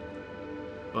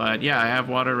 But yeah, I have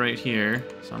water right here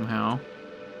somehow.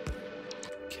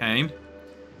 Okay.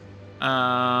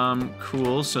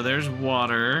 Cool. So there's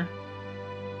water.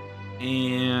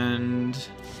 And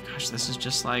gosh, this is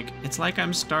just like, it's like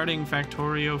I'm starting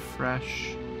Factorio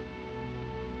fresh.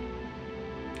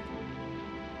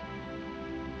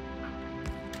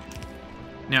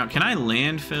 Now, can I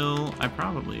landfill? I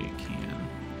probably can.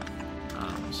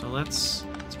 So let's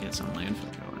get some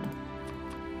landfill going.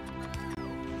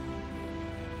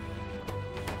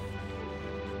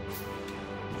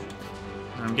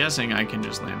 I'm guessing I can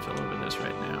just landfill over this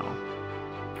right now.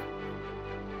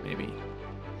 Maybe.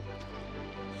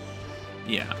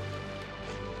 Yeah.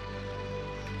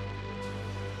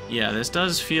 Yeah, this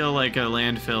does feel like a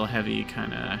landfill heavy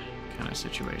kind of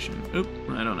situation. Oop,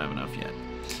 I don't have enough yet.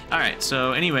 All right,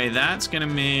 so anyway, that's gonna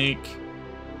make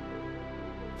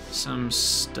some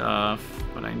stuff,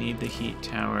 but I need the heat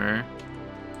tower.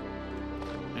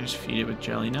 I just feed it with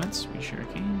jelly nuts. We sure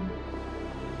can.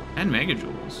 And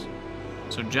megajoules.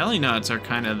 So jelly nuts are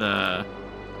kind of the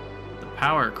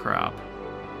power crop.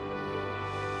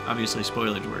 Obviously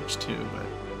spoilage works too, but...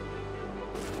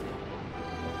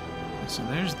 So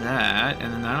there's that,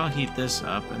 and then that'll heat this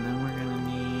up, and then we're gonna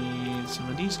need some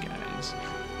of these guys.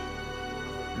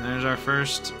 And there's our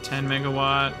first 10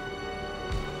 megawatt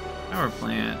power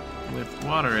plant with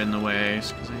water in the way,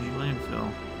 because I need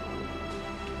landfill.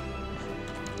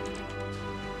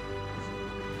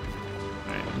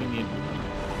 Alright, we need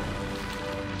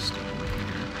stuff over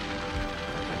here.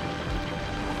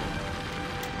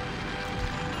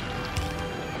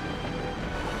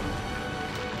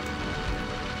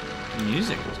 The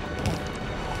music was cool.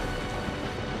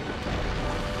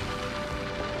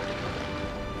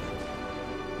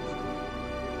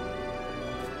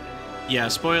 Yeah,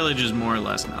 spoilage is more or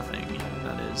less nothing.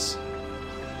 That is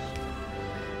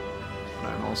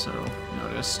what I've also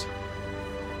noticed.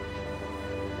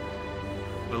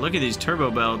 But look at these turbo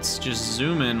belts just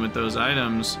zoom in with those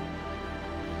items.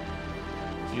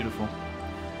 Beautiful.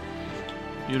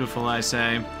 Beautiful, I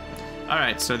say.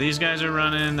 Alright, so these guys are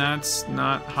running. That's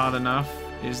not hot enough,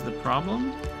 is the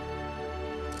problem?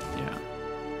 Yeah.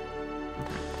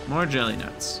 Okay. More jelly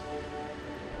nuts.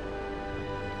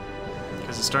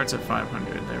 Because it starts at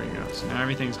 500. There we go. So now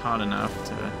everything's hot enough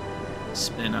to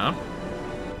spin up.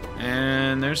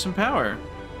 And there's some power.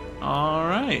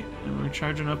 Alright. And we're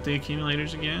charging up the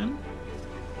accumulators again.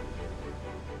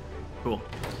 Cool.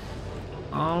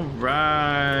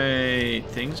 Alright.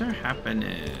 Things are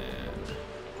happening.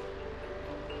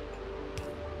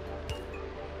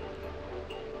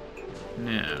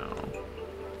 Now.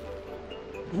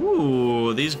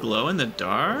 Ooh, these glow in the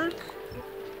dark?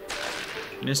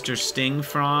 Mr. Sting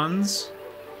Franz.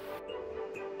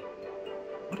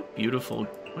 What a beautiful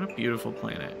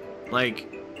planet.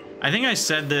 Like, I think I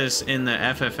said this in the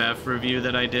FFF review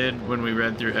that I did when we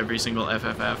read through every single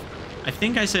FFF. I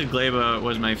think I said Gleba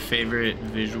was my favorite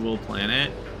visual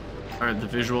planet, or the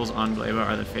visuals on Gleba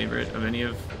are the favorite of any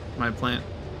of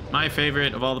my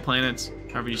favorite of all the planets,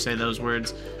 however you say those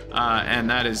words, and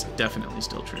that is definitely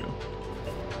still true.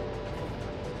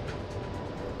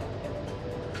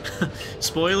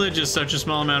 Spoilage is such a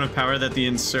small amount of power that the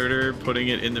inserter putting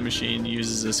it in the machine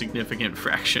uses a significant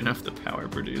fraction of the power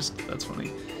produced. That's funny.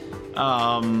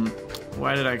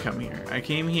 Why did I come here? I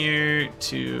came here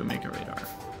to make a radar.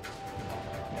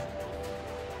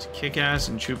 To kick ass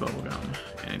and chew bubblegum.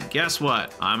 And guess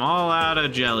what? I'm all out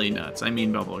of jelly nuts. I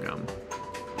mean bubblegum.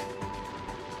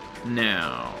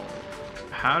 Now,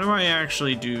 how do I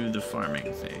actually do the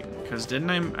farming thing? Because did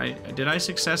I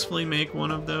successfully make one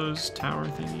of those tower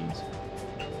thingies?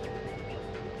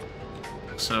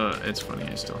 So it's funny,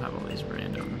 I still have all these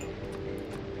random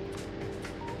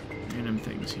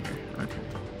things here. Okay,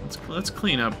 let's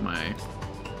clean up my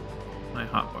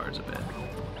hotbars a bit.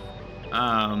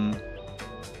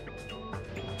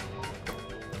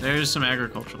 There's some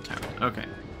agricultural towers. Okay,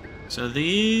 so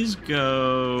these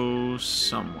go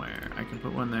somewhere. I can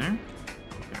put one there.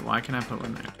 Okay, why can I put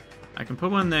one there? I can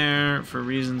put one there for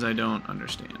reasons I don't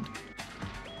understand.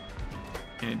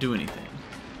 Can it do anything?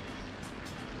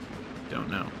 Don't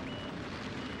know.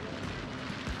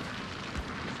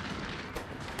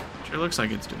 Sure looks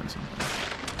like it's doing something.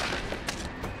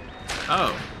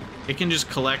 Oh, it can just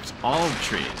collect all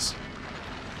trees.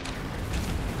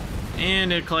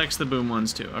 And it collects the boom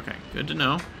ones too. Okay, good to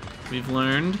know. We've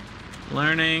learned.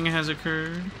 Learning has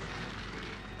occurred.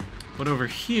 But over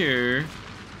here,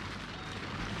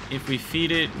 if we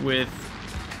feed it with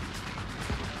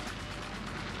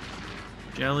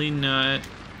jelly nut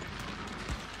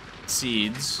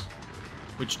seeds,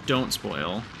 which don't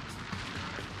spoil.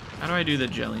 How do I do the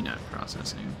jelly nut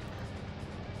processing?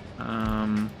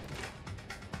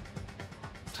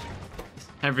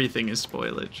 Everything is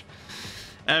spoilage.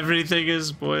 Everything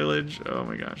is spoilage. Oh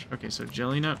my gosh. Okay, so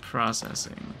jelly nut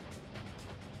processing.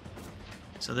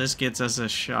 So this gets us a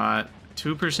shot,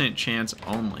 2% chance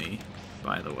only,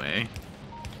 by the way,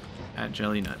 at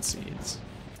jelly nut seeds.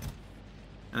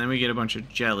 And then we get a bunch of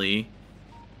jelly,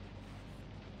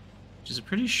 which is a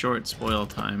pretty short spoil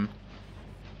time.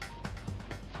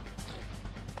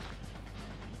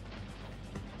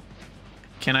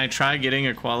 Can I try getting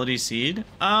a quality seed?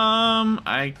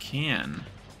 I can,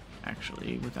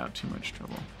 actually, without too much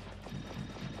trouble.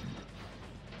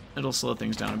 It'll slow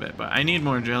things down a bit, but I need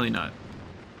more jelly nut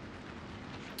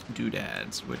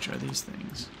doodads, which are these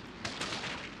things.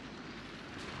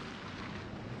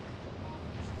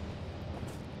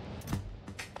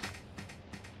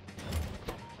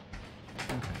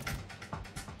 Okay.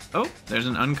 Oh, there's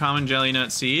an uncommon jelly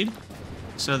nut seed.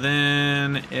 So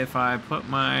then if I put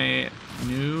my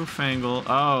newfangled,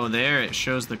 oh, there it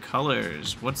shows the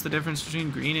colors. What's the difference between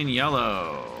green and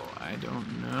yellow? I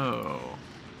don't know.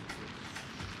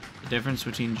 The difference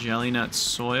between jelly nut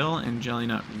soil and jelly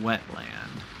nut wetland.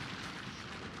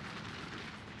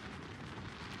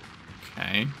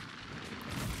 Okay.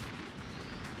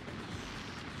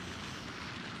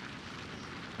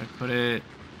 If I put it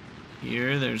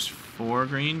here, there's 4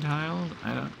 green tiles.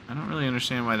 I don't really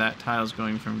understand why that tile's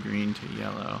going from green to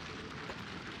yellow.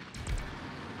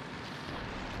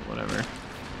 Whatever.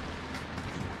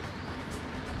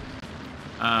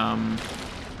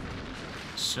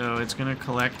 So it's gonna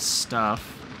collect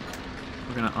stuff.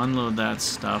 We're gonna unload that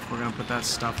stuff. We're gonna put that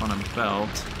stuff on a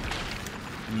belt.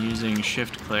 I'm using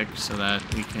shift click so that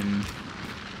we can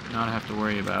not have to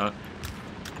worry about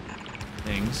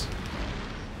things.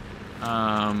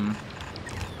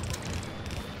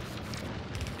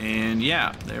 And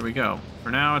yeah, there we go. For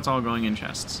now, it's all going in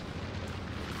chests.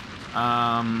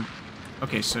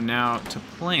 Okay, so now to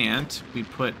plant, we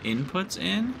put inputs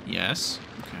in. Yes,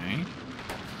 okay.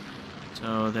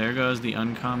 So there goes the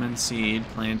uncommon seed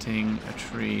planting a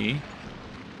tree.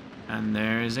 And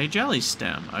there is a jelly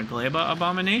stem, a Gleba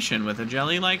abomination with a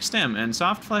jelly-like stem and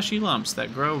soft fleshy lumps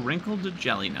that grow wrinkled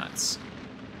jelly nuts.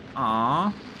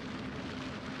 Aww.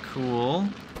 Cool.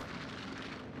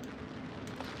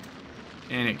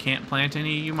 And it can't plant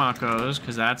any Yumakos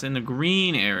because that's in the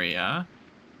green area.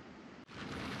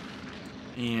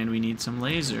 And we need some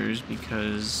lasers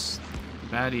because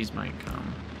the baddies might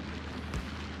come.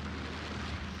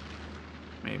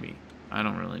 Maybe. I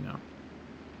don't really know.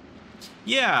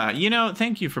 Yeah, you know,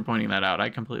 thank you for pointing that out. I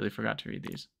completely forgot to read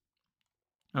these.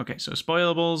 Okay, so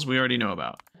spoilables we already know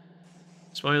about.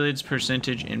 Spoilage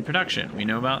percentage in production. We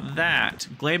know about that.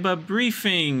 Gleba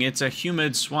briefing. It's a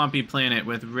humid, swampy planet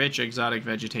with rich exotic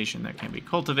vegetation that can be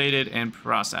cultivated and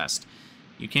processed.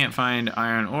 You can't find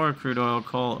iron ore, crude oil,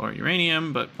 coal, or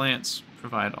uranium, but plants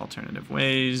provide alternative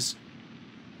ways.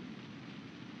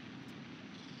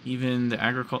 Even the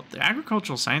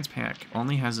agricultural science pack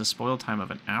only has a spoil time of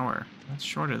an hour. That's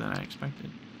shorter than I expected.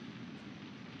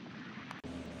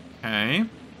 Okay.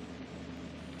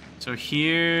 So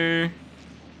here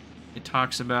it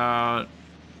talks about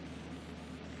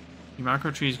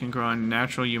Yumako trees can grow on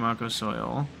natural Yumako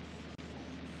soil.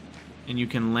 And you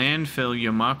can landfill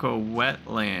Yumako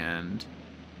wetland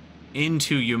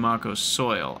into Yumako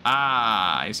soil.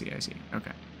 Ah, I see.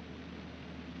 Okay.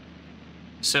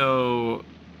 So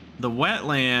the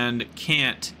wetland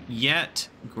can't yet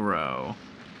grow.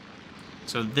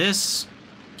 So this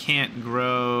can't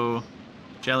grow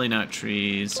jelly nut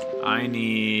trees. I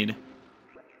need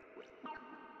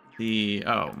the...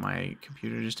 Oh, my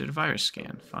computer just did a virus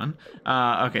scan. Fun.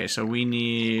 Okay, so we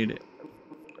need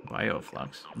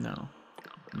bioflux. No,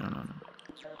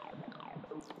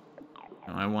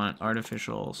 I want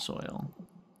artificial soil.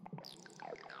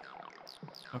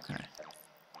 Okay.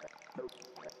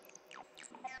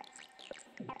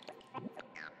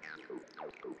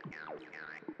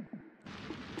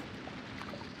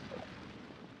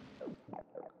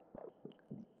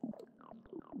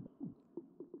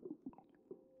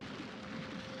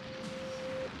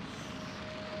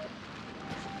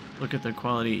 Look at the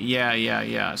quality.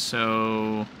 Yeah.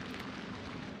 So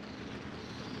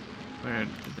where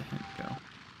did the hint go?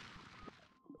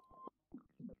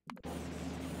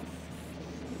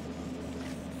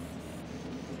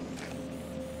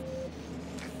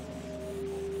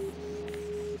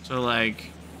 So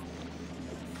like,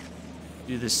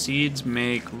 do the seeds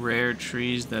make rare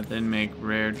trees that then make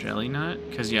rare jelly nut?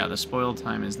 Because yeah, the spoil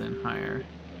time is then higher.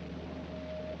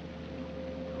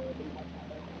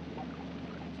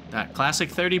 That classic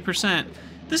 30%.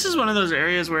 This is one of those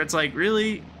areas where it's like,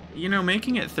 really, you know,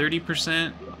 making it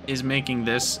 30% is making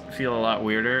this feel a lot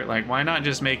weirder. Like, why not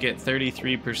just make it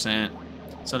 33%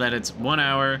 so that it's 1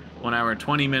 hour, 1 hour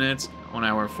 20 minutes, 1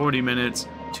 hour 40 minutes,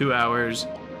 2 hours,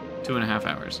 2.5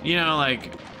 hours. You know,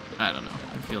 like, I don't know.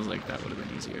 It feels like that would have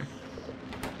been easier.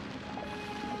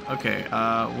 Okay,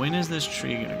 when is this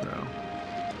tree gonna grow?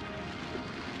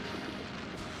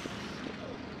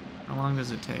 How long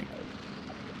does it take?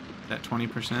 That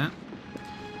 20%?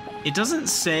 It doesn't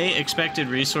say expected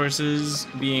resources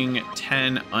being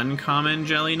 10 uncommon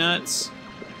jelly nuts,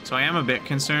 so I am a bit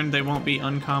concerned they won't be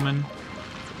uncommon,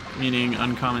 meaning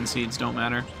uncommon seeds don't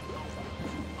matter.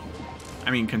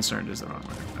 I mean, concerned is the wrong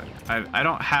word, but I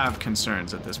don't have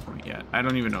concerns at this point yet. I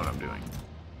don't even know what I'm doing.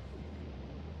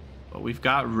 But we've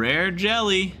got rare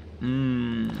jelly.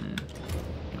 Yummy.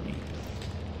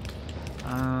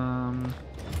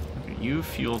 Okay, you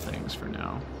fuel things for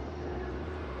now.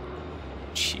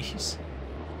 Jeez.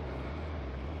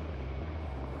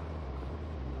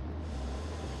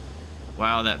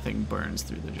 Wow, that thing burns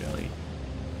through the jelly.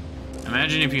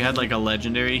 Imagine if you had like a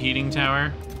legendary heating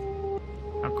tower.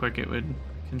 How quick it would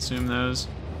consume those.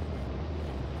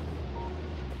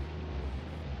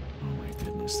 Oh my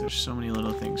goodness, there's so many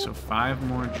little things. So 5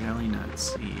 more jelly nut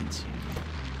seeds here.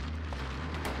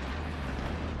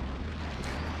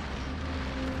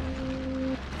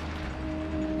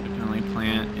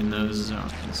 Plant in those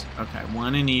zones. Okay,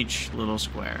 1 in each little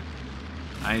square.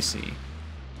 I see.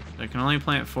 So I can only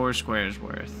plant 4 squares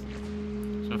worth.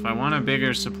 So if I want a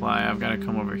bigger supply, I've got to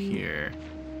come over here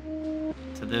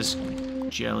to this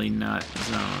jelly nut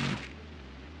zone.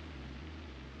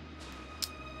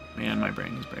 Man, my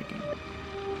brain is breaking. My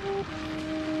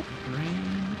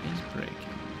brain is breaking.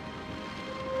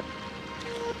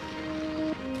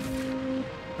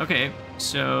 Okay,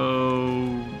 so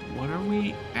what are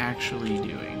we actually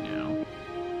doing now?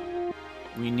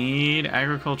 We need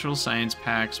agricultural science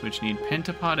packs, which need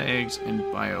pentapod eggs and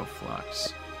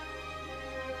bioflux.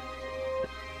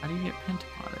 How do you get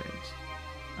pentapod eggs?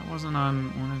 That wasn't on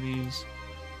one of these.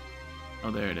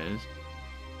 Oh, there it is.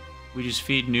 We just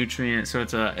feed nutrients, so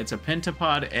it's a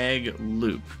pentapod egg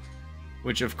loop,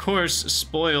 which of course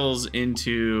spoils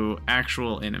into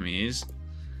actual enemies.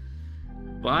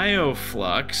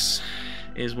 Bioflux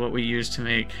is what we use to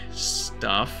make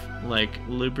stuff like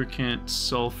lubricant,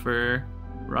 sulfur,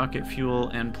 rocket fuel,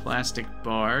 and plastic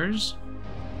bars.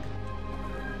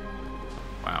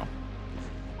 Wow.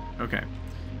 Okay.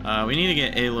 We need to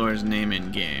get Aelor's name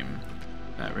in game.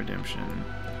 That redemption,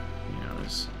 you know,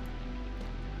 is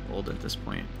old at this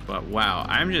point. But wow,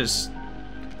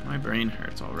 my brain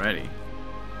hurts already.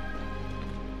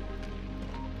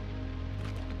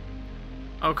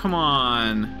 Oh, come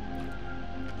on.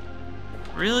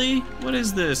 Really? What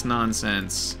is this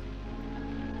nonsense?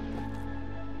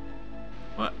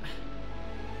 What?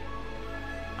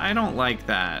 I don't like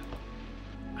that.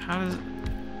 How does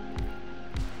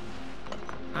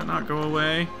that not go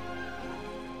away?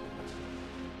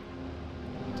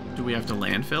 Do we have to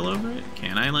landfill over it?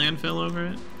 Can I landfill over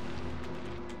it?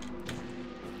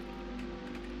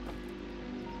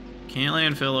 Can't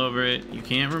landfill over it. You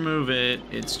can't remove it.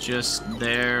 It's just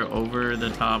there over the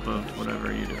top of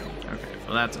whatever you're doing. Okay,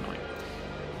 well that's annoying.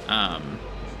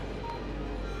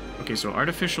 Okay, so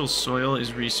artificial soil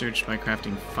is researched by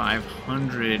crafting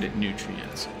 500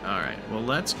 nutrients. Alright, well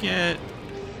let's get...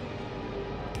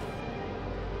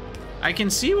 I can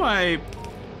see why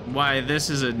this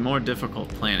is a more difficult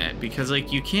planet, because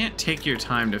like you can't take your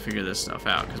time to figure this stuff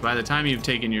out, because by the time you've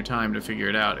taken your time to figure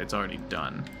it out, it's already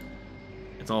done.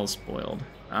 It's all spoiled.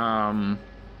 Can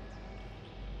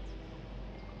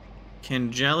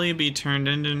jelly be turned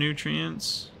into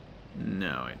nutrients?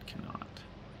 No, it cannot.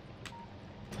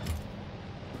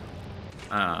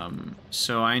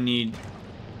 So I need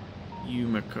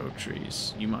Yumako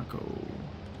trees. Yumako.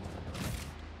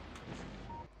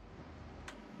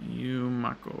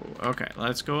 Okay,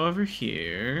 let's go over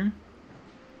here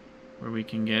where we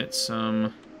can get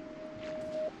some,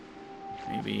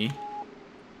 maybe.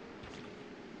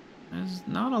 There's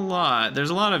not a lot. There's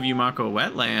a lot of Yumako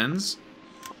wetlands.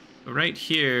 But right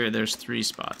here, there's 3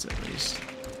 spots at least.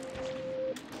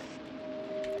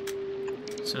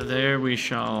 So there we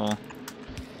shall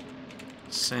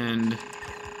send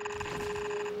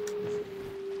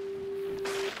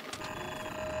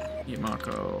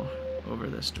Yumako over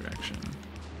this direction.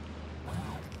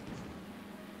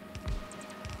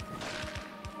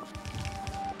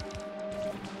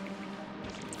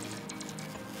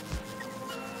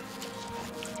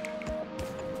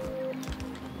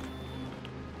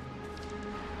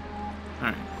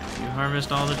 Alright, you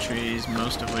harvest all the trees,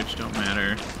 most of which don't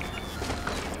matter.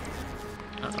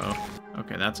 Uh-oh.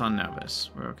 Okay, that's on Novus.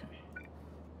 We're okay.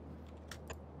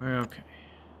 We're okay.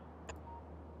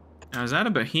 Now, is that a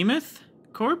behemoth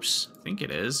corpse? I think it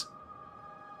is.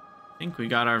 I think we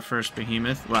got our first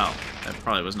behemoth. Well, that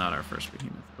probably was not our first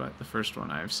behemoth, but the first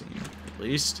one I've seen, at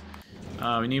least.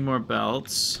 We need more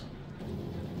belts.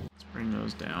 Let's bring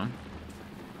those down.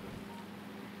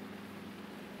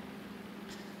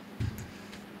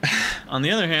 On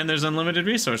the other hand, there's unlimited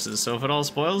resources, so if it all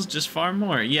spoils, just farm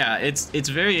more. Yeah, it's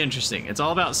very interesting. It's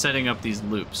all about setting up these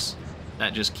loops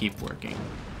that just keep working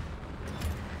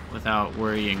without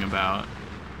worrying about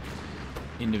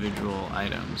individual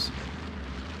items.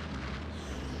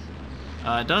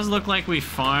 It does look like we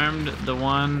farmed the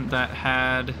one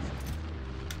that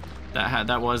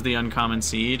was the uncommon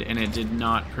seed, and it did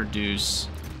not produce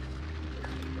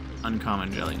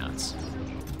uncommon jelly nuts.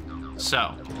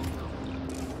 So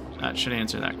that should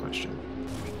answer that question.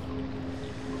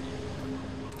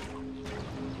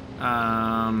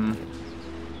 Now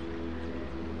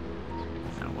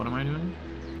what am I doing?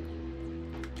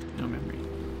 No memory.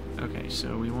 Okay,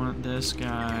 so we want this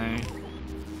guy.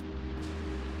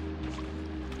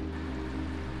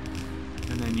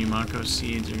 And then Yumako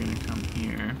seeds are gonna come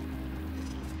here.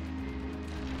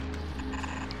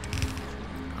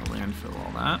 I'll landfill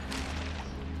all that.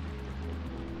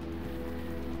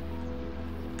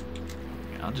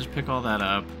 Okay, I'll just pick all that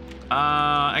up.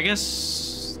 I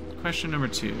guess question number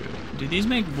 2. Do these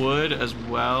make wood as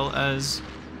well as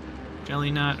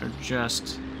jelly nut, or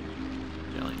just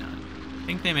jelly nut? I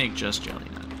think they make just jelly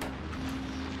nut.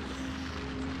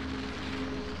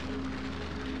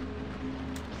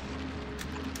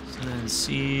 So then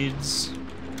seeds.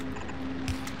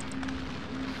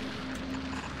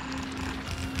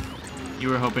 You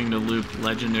were hoping to loop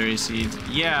legendary seeds.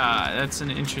 Yeah, that's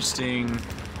an interesting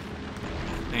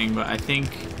thing, but I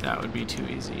think that would be too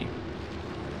easy.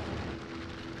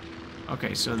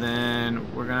 Okay, so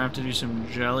then we're gonna have to do some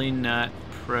jelly nut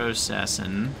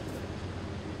processing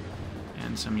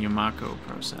and some Yumako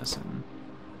processing.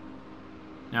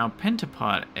 Now,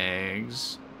 pentapod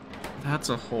eggs That's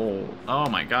a whole... Oh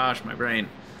my gosh, my brain.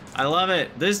 I love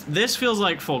it. This feels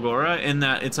like Fulgora in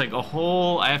that it's like a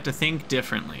whole... I have to think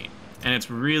differently. And it's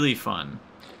really fun.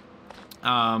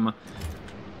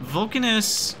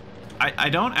 Vulcanus... I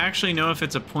don't actually know if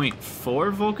it's a point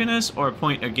for Vulcanus or a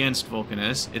point against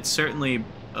Vulcanus. It's certainly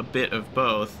a bit of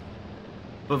both.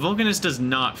 But Vulcanus does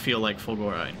not feel like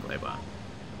Fulgora and Gleba.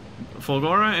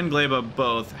 Fulgora and Gleba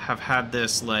both have had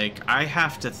this, like, I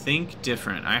have to think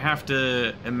different. I have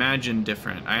to imagine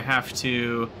different. I have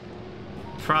to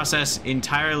process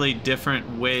entirely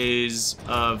different ways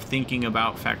of thinking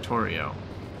about Factorio.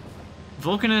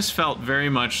 Vulcanus felt very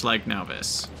much like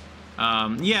Nauvis.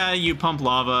 Yeah, you pump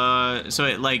lava, so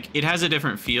it has a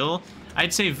different feel.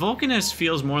 I'd say Vulcanus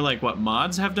feels more like what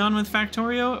mods have done with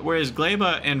Factorio, whereas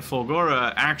Gleba and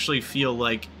Fulgora actually feel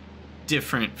like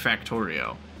different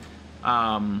Factorio.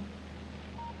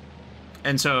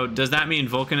 And so does that mean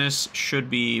Vulcanus should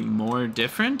be more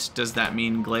different? Does that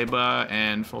mean Gleba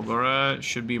and Fulgora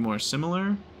should be more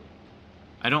similar?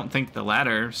 I don't think the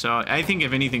latter, so I think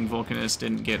if anything Vulcanus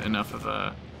didn't get enough of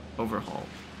a overhaul.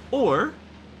 Or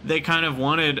they kind of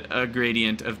wanted a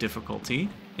gradient of difficulty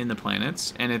in the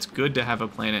planets, and it's good to have a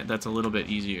planet that's a little bit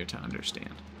easier to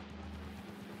understand.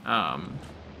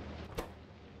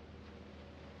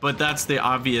 But that's the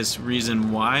obvious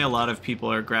reason why a lot of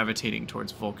people are gravitating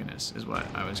towards Vulcanus, is what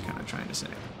I was kind of trying to say.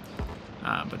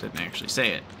 But didn't actually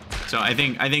say it. So I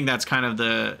think that's kind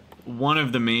of one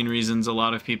of the main reasons a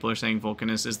lot of people are saying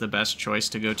Vulcanus is the best choice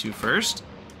to go to first,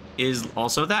 is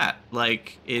also that.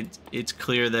 Like, it's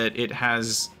clear that it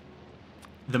has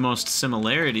the most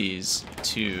similarities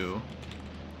to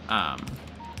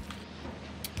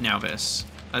Nauvis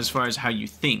as far as how you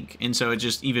think, and so it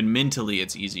just, even mentally,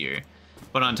 it's easier.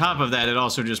 But on top of that, it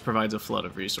also just provides a flood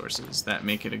of resources that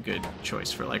make it a good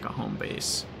choice for, like, a home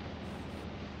base.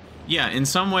 Yeah, in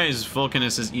some ways,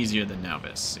 Vulcanus is easier than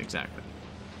Nauvis, exactly.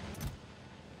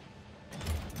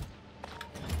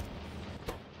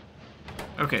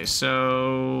 Okay,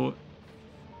 so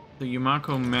the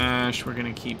Yumako Mash we're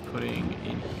gonna keep putting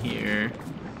in here.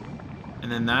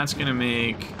 And then that's gonna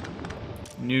make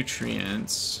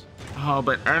nutrients. Oh,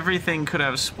 but everything could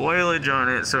have spoilage on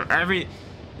it,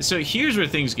 so here's where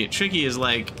things get tricky, is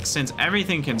like, since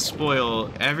everything can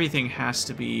spoil, everything has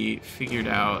to be figured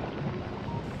out.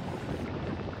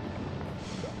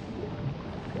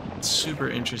 It's super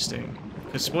interesting,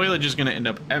 because spoilage is gonna end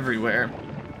up everywhere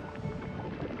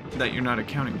that you're not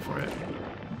accounting for it.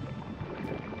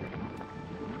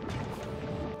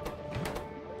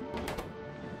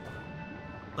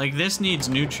 Like, this needs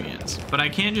nutrients, but I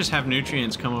can't just have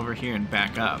nutrients come over here and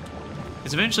back up,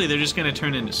 because eventually they're just going to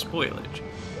turn into spoilage.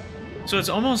 So it's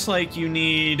almost like you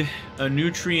need a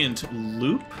nutrient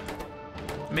loop,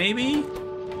 maybe?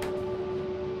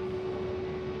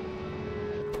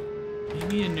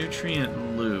 Maybe a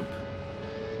nutrient loop.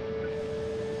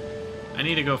 I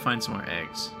need to go find some more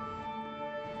eggs.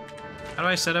 How do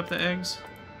I set up the eggs?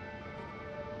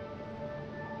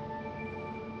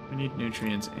 We need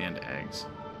nutrients and eggs.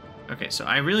 Okay, so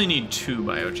I really need 2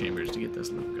 biochambers to get this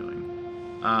loop going.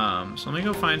 So let me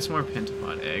go find some more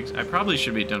pentapod eggs. I probably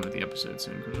should be done with the episode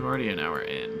soon, because we're already an hour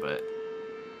in, but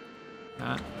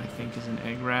that, I think, is an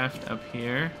egg raft up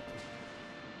here.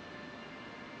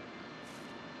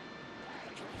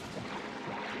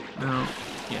 No.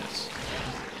 Yes.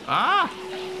 Ah!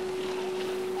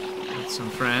 With some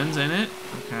friends in it.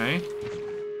 Okay.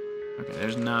 Okay,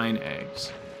 there's 9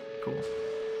 eggs. Cool.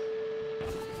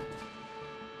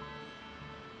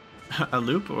 A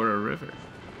loop or a river?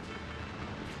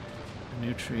 A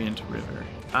nutrient river.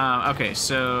 Okay,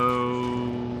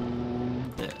 so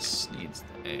this needs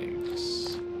the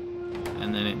eggs.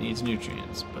 And then it needs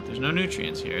nutrients. But there's no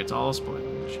nutrients here. It's all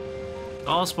spoilage.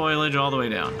 All spoilage all the way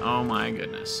down. Oh my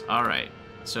goodness. Alright.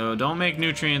 So don't make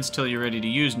nutrients till you're ready to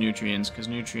use nutrients, because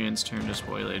nutrients turn to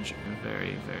spoilage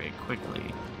very, very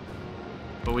quickly.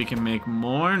 But we can make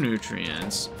more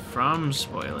nutrients from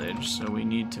spoilage, so we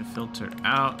need to filter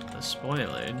out the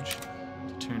spoilage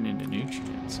to turn into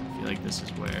nutrients. I feel like this is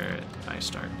where I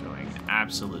start going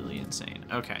absolutely insane.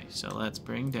 Okay, so let's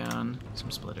bring down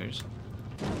some splitters.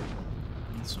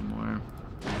 Need some more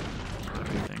of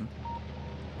everything.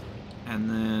 And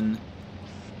then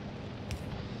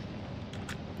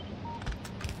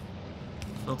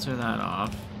filter that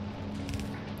off.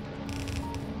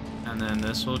 And then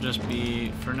this will just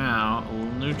be, for now, a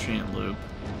little nutrient loop.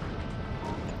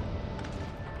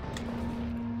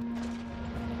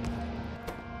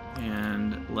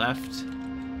 And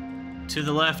to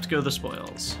the left go the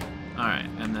spoils. Alright,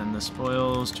 and then the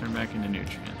spoils turn back into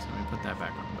nutrients. Let me put that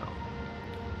back on the belt.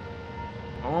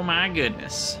 Oh my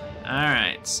goodness.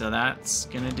 Alright, so that's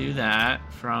gonna do that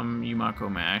from Yumako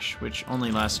Mash, which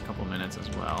only lasts a couple minutes as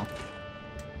well.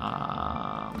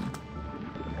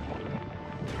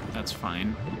 That's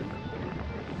fine.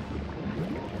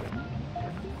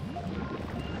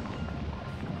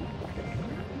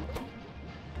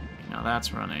 Now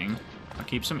that's running. I'll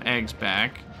keep some eggs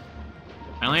back.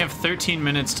 I only have 13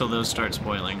 minutes till those start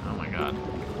spoiling. Oh my god.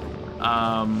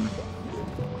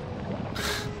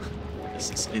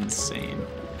 This is insane.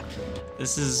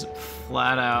 This is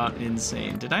flat out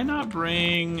insane. Did I not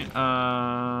bring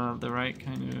the right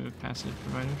kind of passive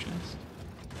provider chest?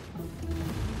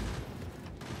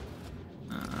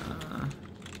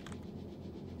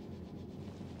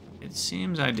 It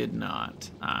seems I did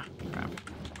not. Ah, crap.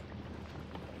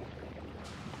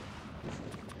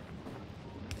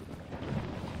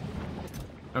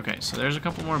 Okay, so there's a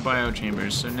couple more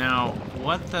biochambers. So now,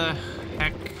 what the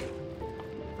heck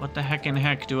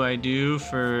do I do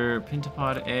for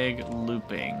pentapod egg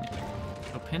looping?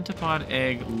 So pentapod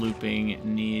egg looping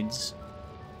needs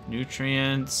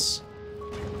nutrients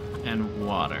and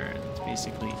water. That's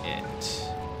basically it.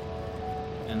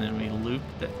 And then we loop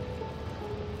the... I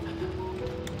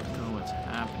don't know what's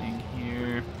happening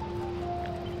here.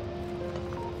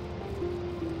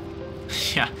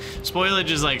 Yeah, spoilage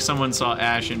is like someone saw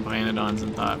Ash in Pyanodons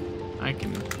and thought, I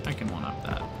can one up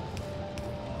that.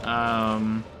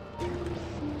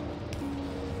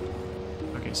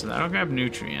 Okay, so that'll grab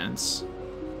nutrients.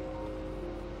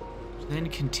 Then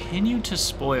continue to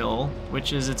spoil,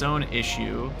 which is its own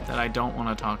issue that I don't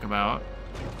want to talk about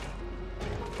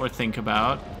or think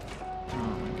about. Oh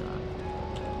my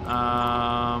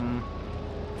god.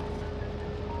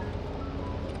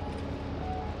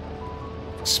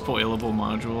 Spoilable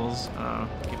modules.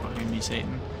 Get behind me,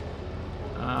 Satan.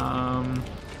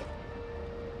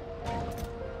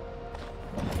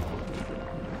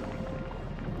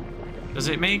 Does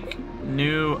it make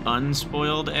new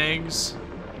unspoiled eggs?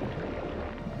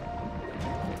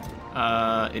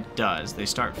 It does. They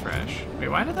start fresh. Wait,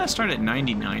 why did that start at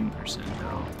 99%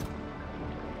 though?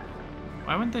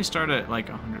 Why wouldn't they start at like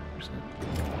 100%?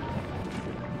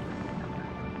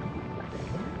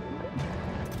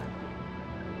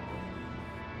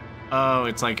 Oh,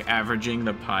 it's like averaging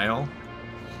the pile.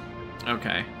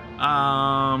 Okay.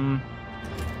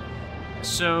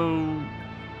 So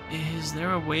is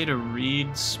there a way to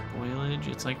read spoilage?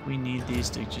 It's like we need these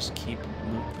to just keep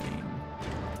looping.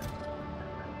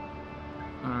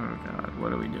 Oh god,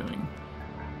 what are we doing?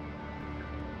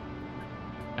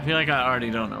 I feel like I already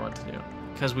don't know what to do.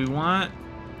 Because we want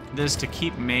this to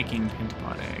keep making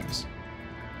pentapod eggs.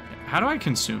 How do I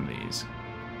consume these?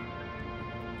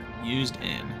 Used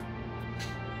in.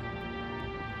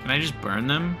 Can I just burn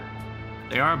them?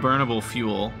 They are burnable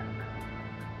fuel.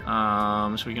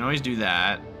 So we can always do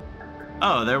that.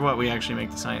 Oh, they're what we actually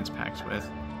make the science packs with.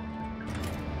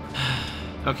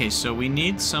 Okay, so we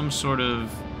need some sort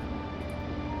of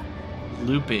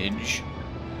loopage.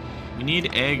 We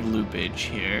need egg loopage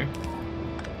here.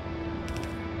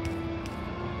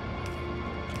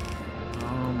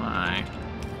 Oh my.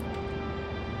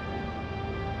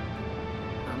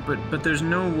 But there's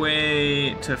no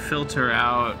way to filter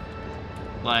out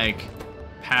like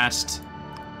past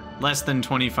less than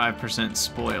 25%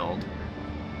 spoiled.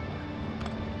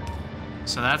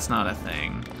 So that's not a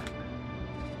thing.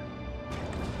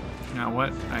 Now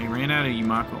what? I ran out of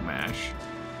Yumako mash.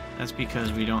 That's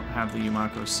because we don't have the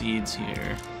Yumako seeds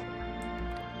here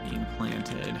being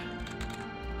planted.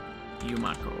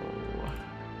 Yumako.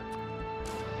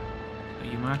 The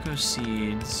Yumako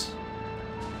seeds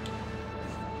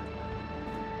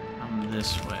come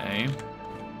this way.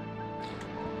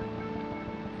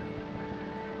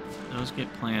 Those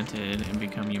get planted and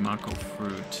become Yumako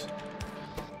fruit.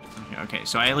 Okay,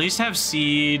 so I at least have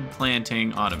seed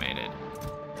planting automated.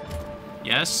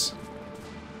 Yes?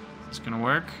 Is this gonna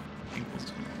work? I think this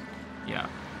is gonna work. Yeah.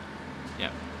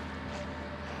 Yep.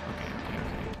 Okay.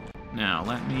 Now,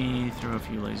 let me throw a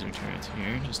few laser turrets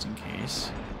here, just in case.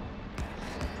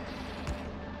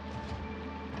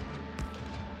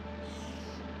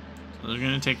 So those are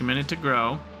gonna take a minute to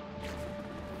grow.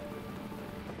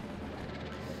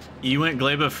 You went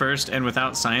Gleba first and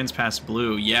without science past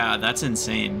blue. Yeah, that's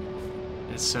insane.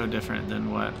 It's so different than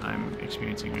what I'm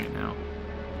experiencing right now.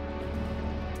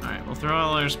 Alright, we'll throw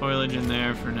all our spoilage in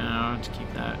there for now to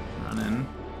keep that running.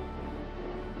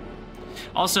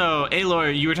 Also,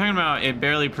 Aloy, you were talking about it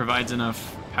barely provides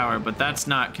enough power, but that's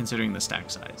not considering the stack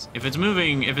size. If it's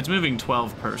moving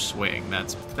 12 per swing,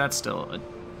 that's still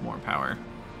more power.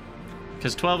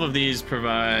 Because 12 of these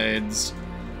provides,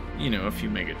 you know, a few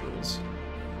megadoules.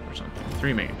 Or something.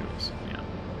 3 megadoules, yeah.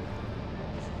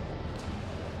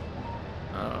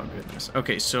 goodness.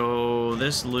 Okay, so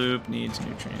this loop needs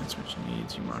nutrients, which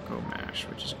needs Yumako mash,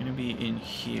 which is going to be in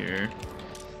here.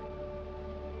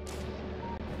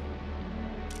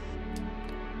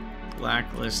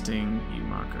 Blacklisting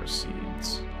Yumako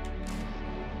seeds.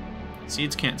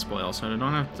 Seeds can't spoil, so I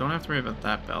don't have to worry about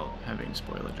that belt having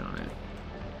spoilage on it.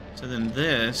 So then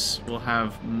this will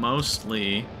have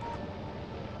mostly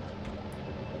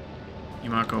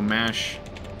Yumako mash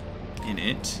in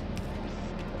it.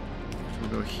 We'll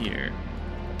go here.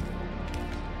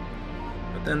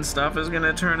 But then stuff is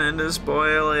gonna turn into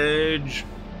spoilage.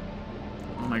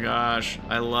 Oh my gosh,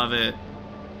 I love it.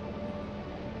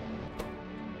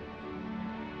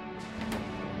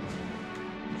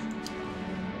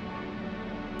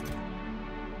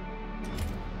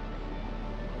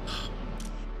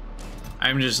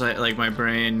 I'm just like my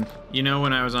brain, you know,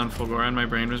 when I was on Fulgora and my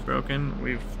brain was broken,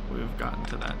 we've gotten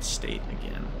to that state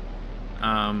again.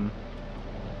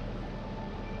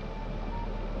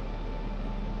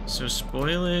 So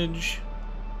spoilage,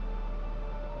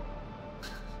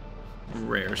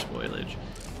 rare spoilage.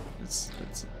 It's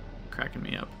cracking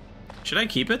me up. Should I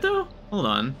keep it though? Hold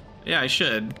on. Yeah, I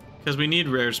should, because we need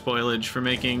rare spoilage for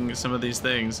making some of these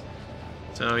things.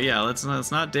 So yeah, let's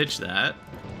not ditch that.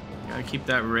 Gotta keep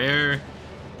that rare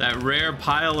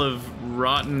pile of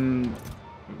rotten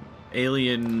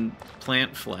alien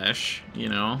plant flesh, you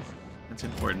know. That's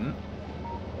important.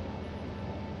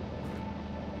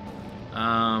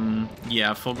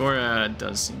 Yeah, Fulgora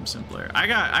does seem simpler. I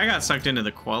got sucked into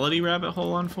the quality rabbit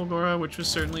hole on Fulgora, which was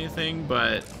certainly a thing,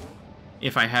 but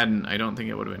if I hadn't, I don't think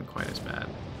it would have been quite as bad.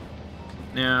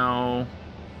 Now,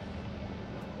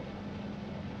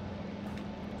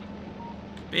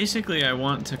 basically I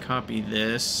want to copy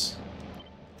this,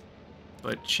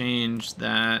 but change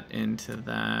that into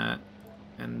that,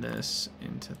 and this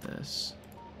into this.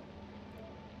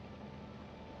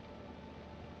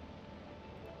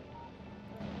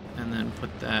 And then put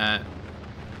that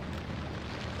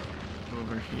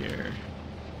over here.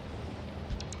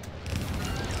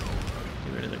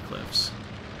 Get rid of the cliffs.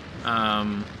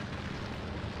 And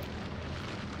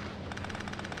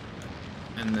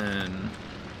then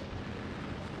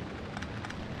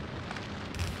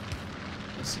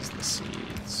this is the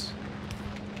seeds.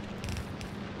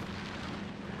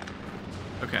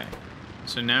 Okay.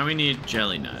 So now we need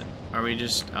jelly nut. Are we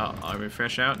just I'll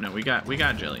refresh out? No, we got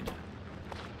jelly nut.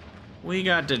 We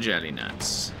got the jelly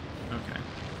nuts. Okay.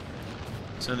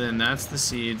 So then that's the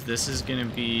seeds. This is gonna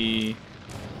be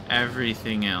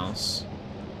everything else,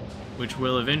 which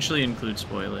will eventually include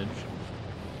spoilage.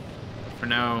 For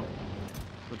now,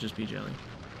 we'll just be jelly.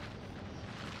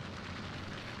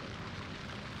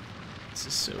 This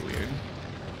is so weird.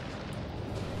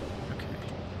 Okay.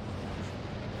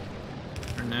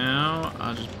 For now,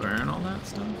 I'll just burn all that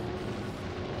stuff.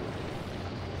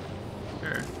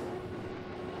 Sure.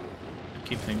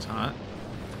 Keep things hot.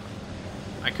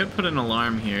 I could put an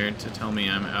alarm here to tell me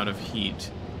I'm out of heat.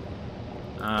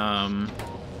 Now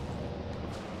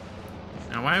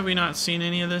why have we not seen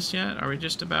any of this yet? Are we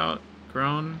just about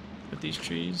grown with these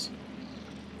trees?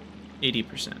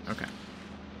 80%, okay.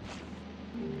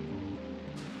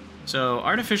 So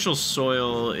artificial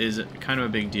soil is kind of a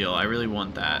big deal. I really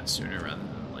want that sooner rather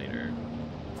than later.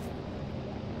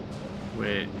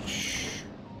 Which...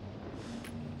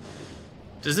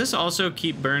 does this also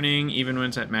keep burning even when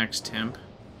it's at max temp?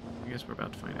 I guess we're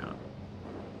about to find out.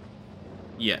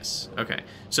 Yes, okay.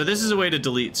 So this is a way to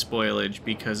delete spoilage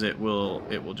because it will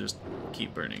just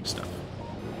keep burning stuff.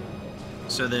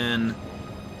 So then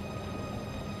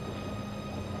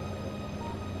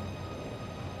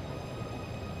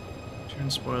turn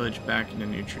spoilage back into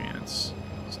nutrients.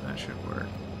 So that should work.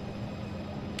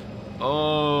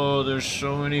 Oh, there's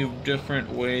so many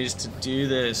different ways to do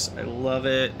this. I love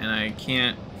it, and I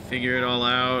can't figure it all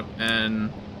out,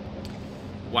 and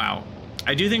wow.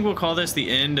 I do think we'll call this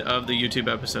the end of the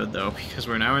YouTube episode, though, because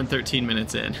we're an hour and 13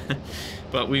 minutes in.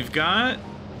 But we've got,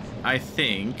 I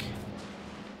think...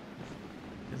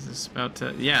 is this about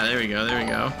to... yeah, there we go, there we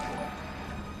go.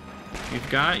 We've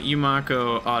got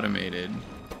Yumako automated.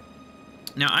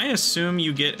 Now, I assume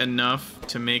you get enough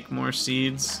to make more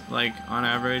seeds, like, on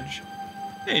average.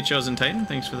 Hey, Chosen Titan,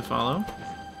 thanks for the follow.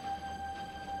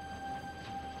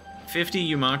 50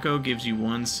 Yumako gives you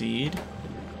 1 seed.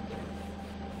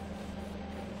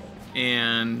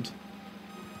 And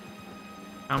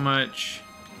how much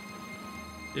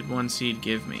did 1 seed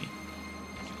give me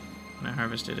when I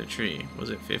harvested a tree? Was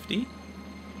it 50?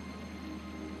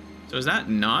 So is that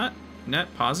not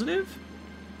net positive?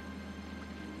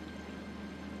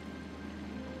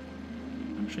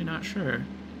 I'm actually not sure.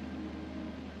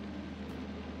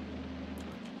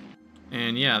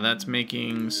 And yeah, that's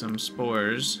making some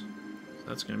spores. So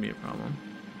that's going to be a problem.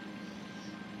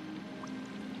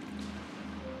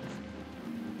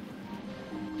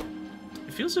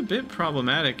 It feels a bit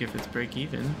problematic if it's break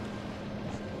even.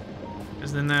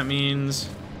 Because then that means...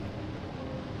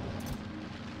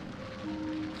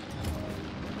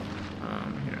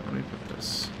 here, let me put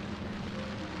this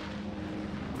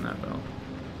on that belt.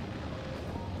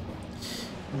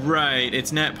 Right,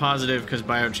 it's net positive because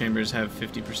biochambers have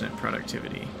 50%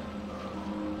 productivity.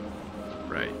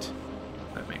 Right,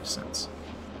 that makes sense.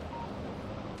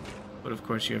 But of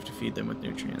course you have to feed them with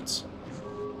nutrients.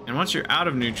 And once you're out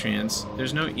of nutrients,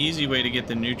 there's no easy way to get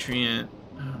the nutrient...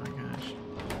 Oh my gosh.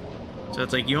 So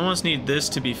it's like you almost need this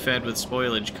to be fed with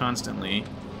spoilage constantly,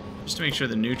 just to make sure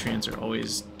the nutrients are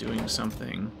always doing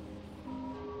something.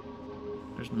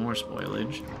 There's more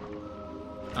spoilage.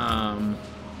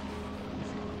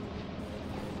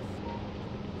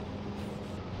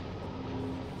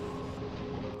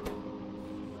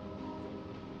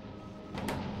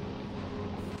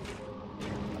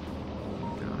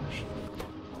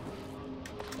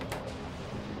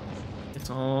 It's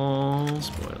all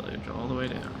spoilage all the way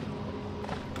down.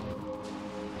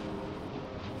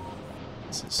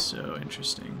 This is so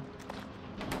interesting.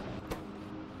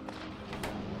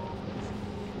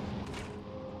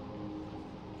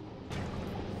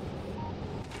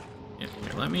 Yeah,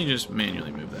 here, let me just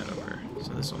manually move that over.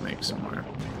 So this will make some more.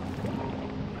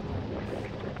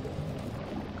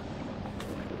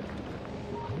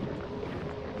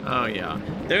 Oh yeah.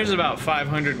 There's about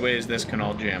 500 ways this can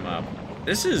all jam up.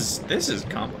 This is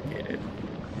complicated.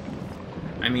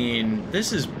 I mean,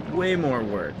 this is way more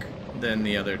work than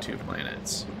the other two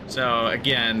planets. So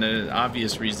again, the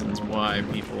obvious reasons why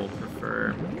people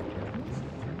prefer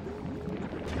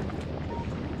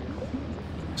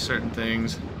certain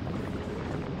things.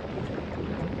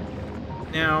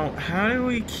 Now, how do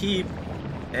we keep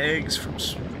eggs from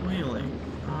spoiling?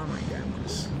 Oh my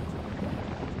goodness.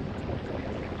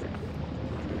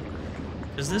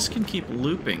 Because this can keep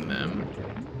looping them.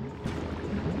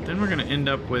 Then we're going to end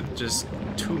up with just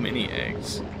too many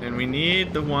eggs. And we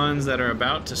need the ones that are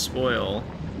about to spoil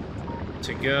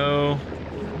to go...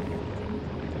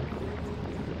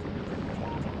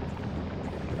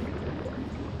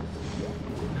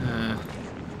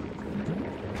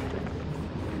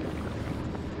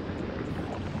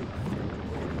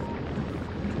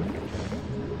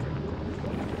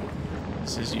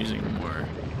 This is using more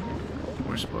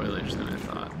spoilage than I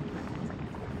thought.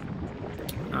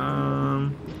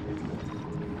 A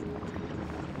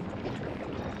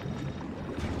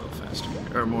little faster,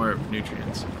 or more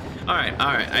nutrients. All right.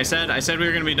 I said we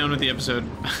were gonna be done with the episode.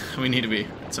 We need to be.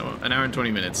 So 1 hour and 20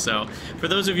 minutes. So for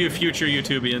those of you future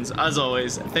YouTubians, as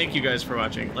always, thank you guys for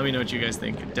watching. Let me know what you guys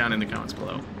think down in the comments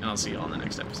below, and I'll see you all in the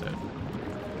next episode.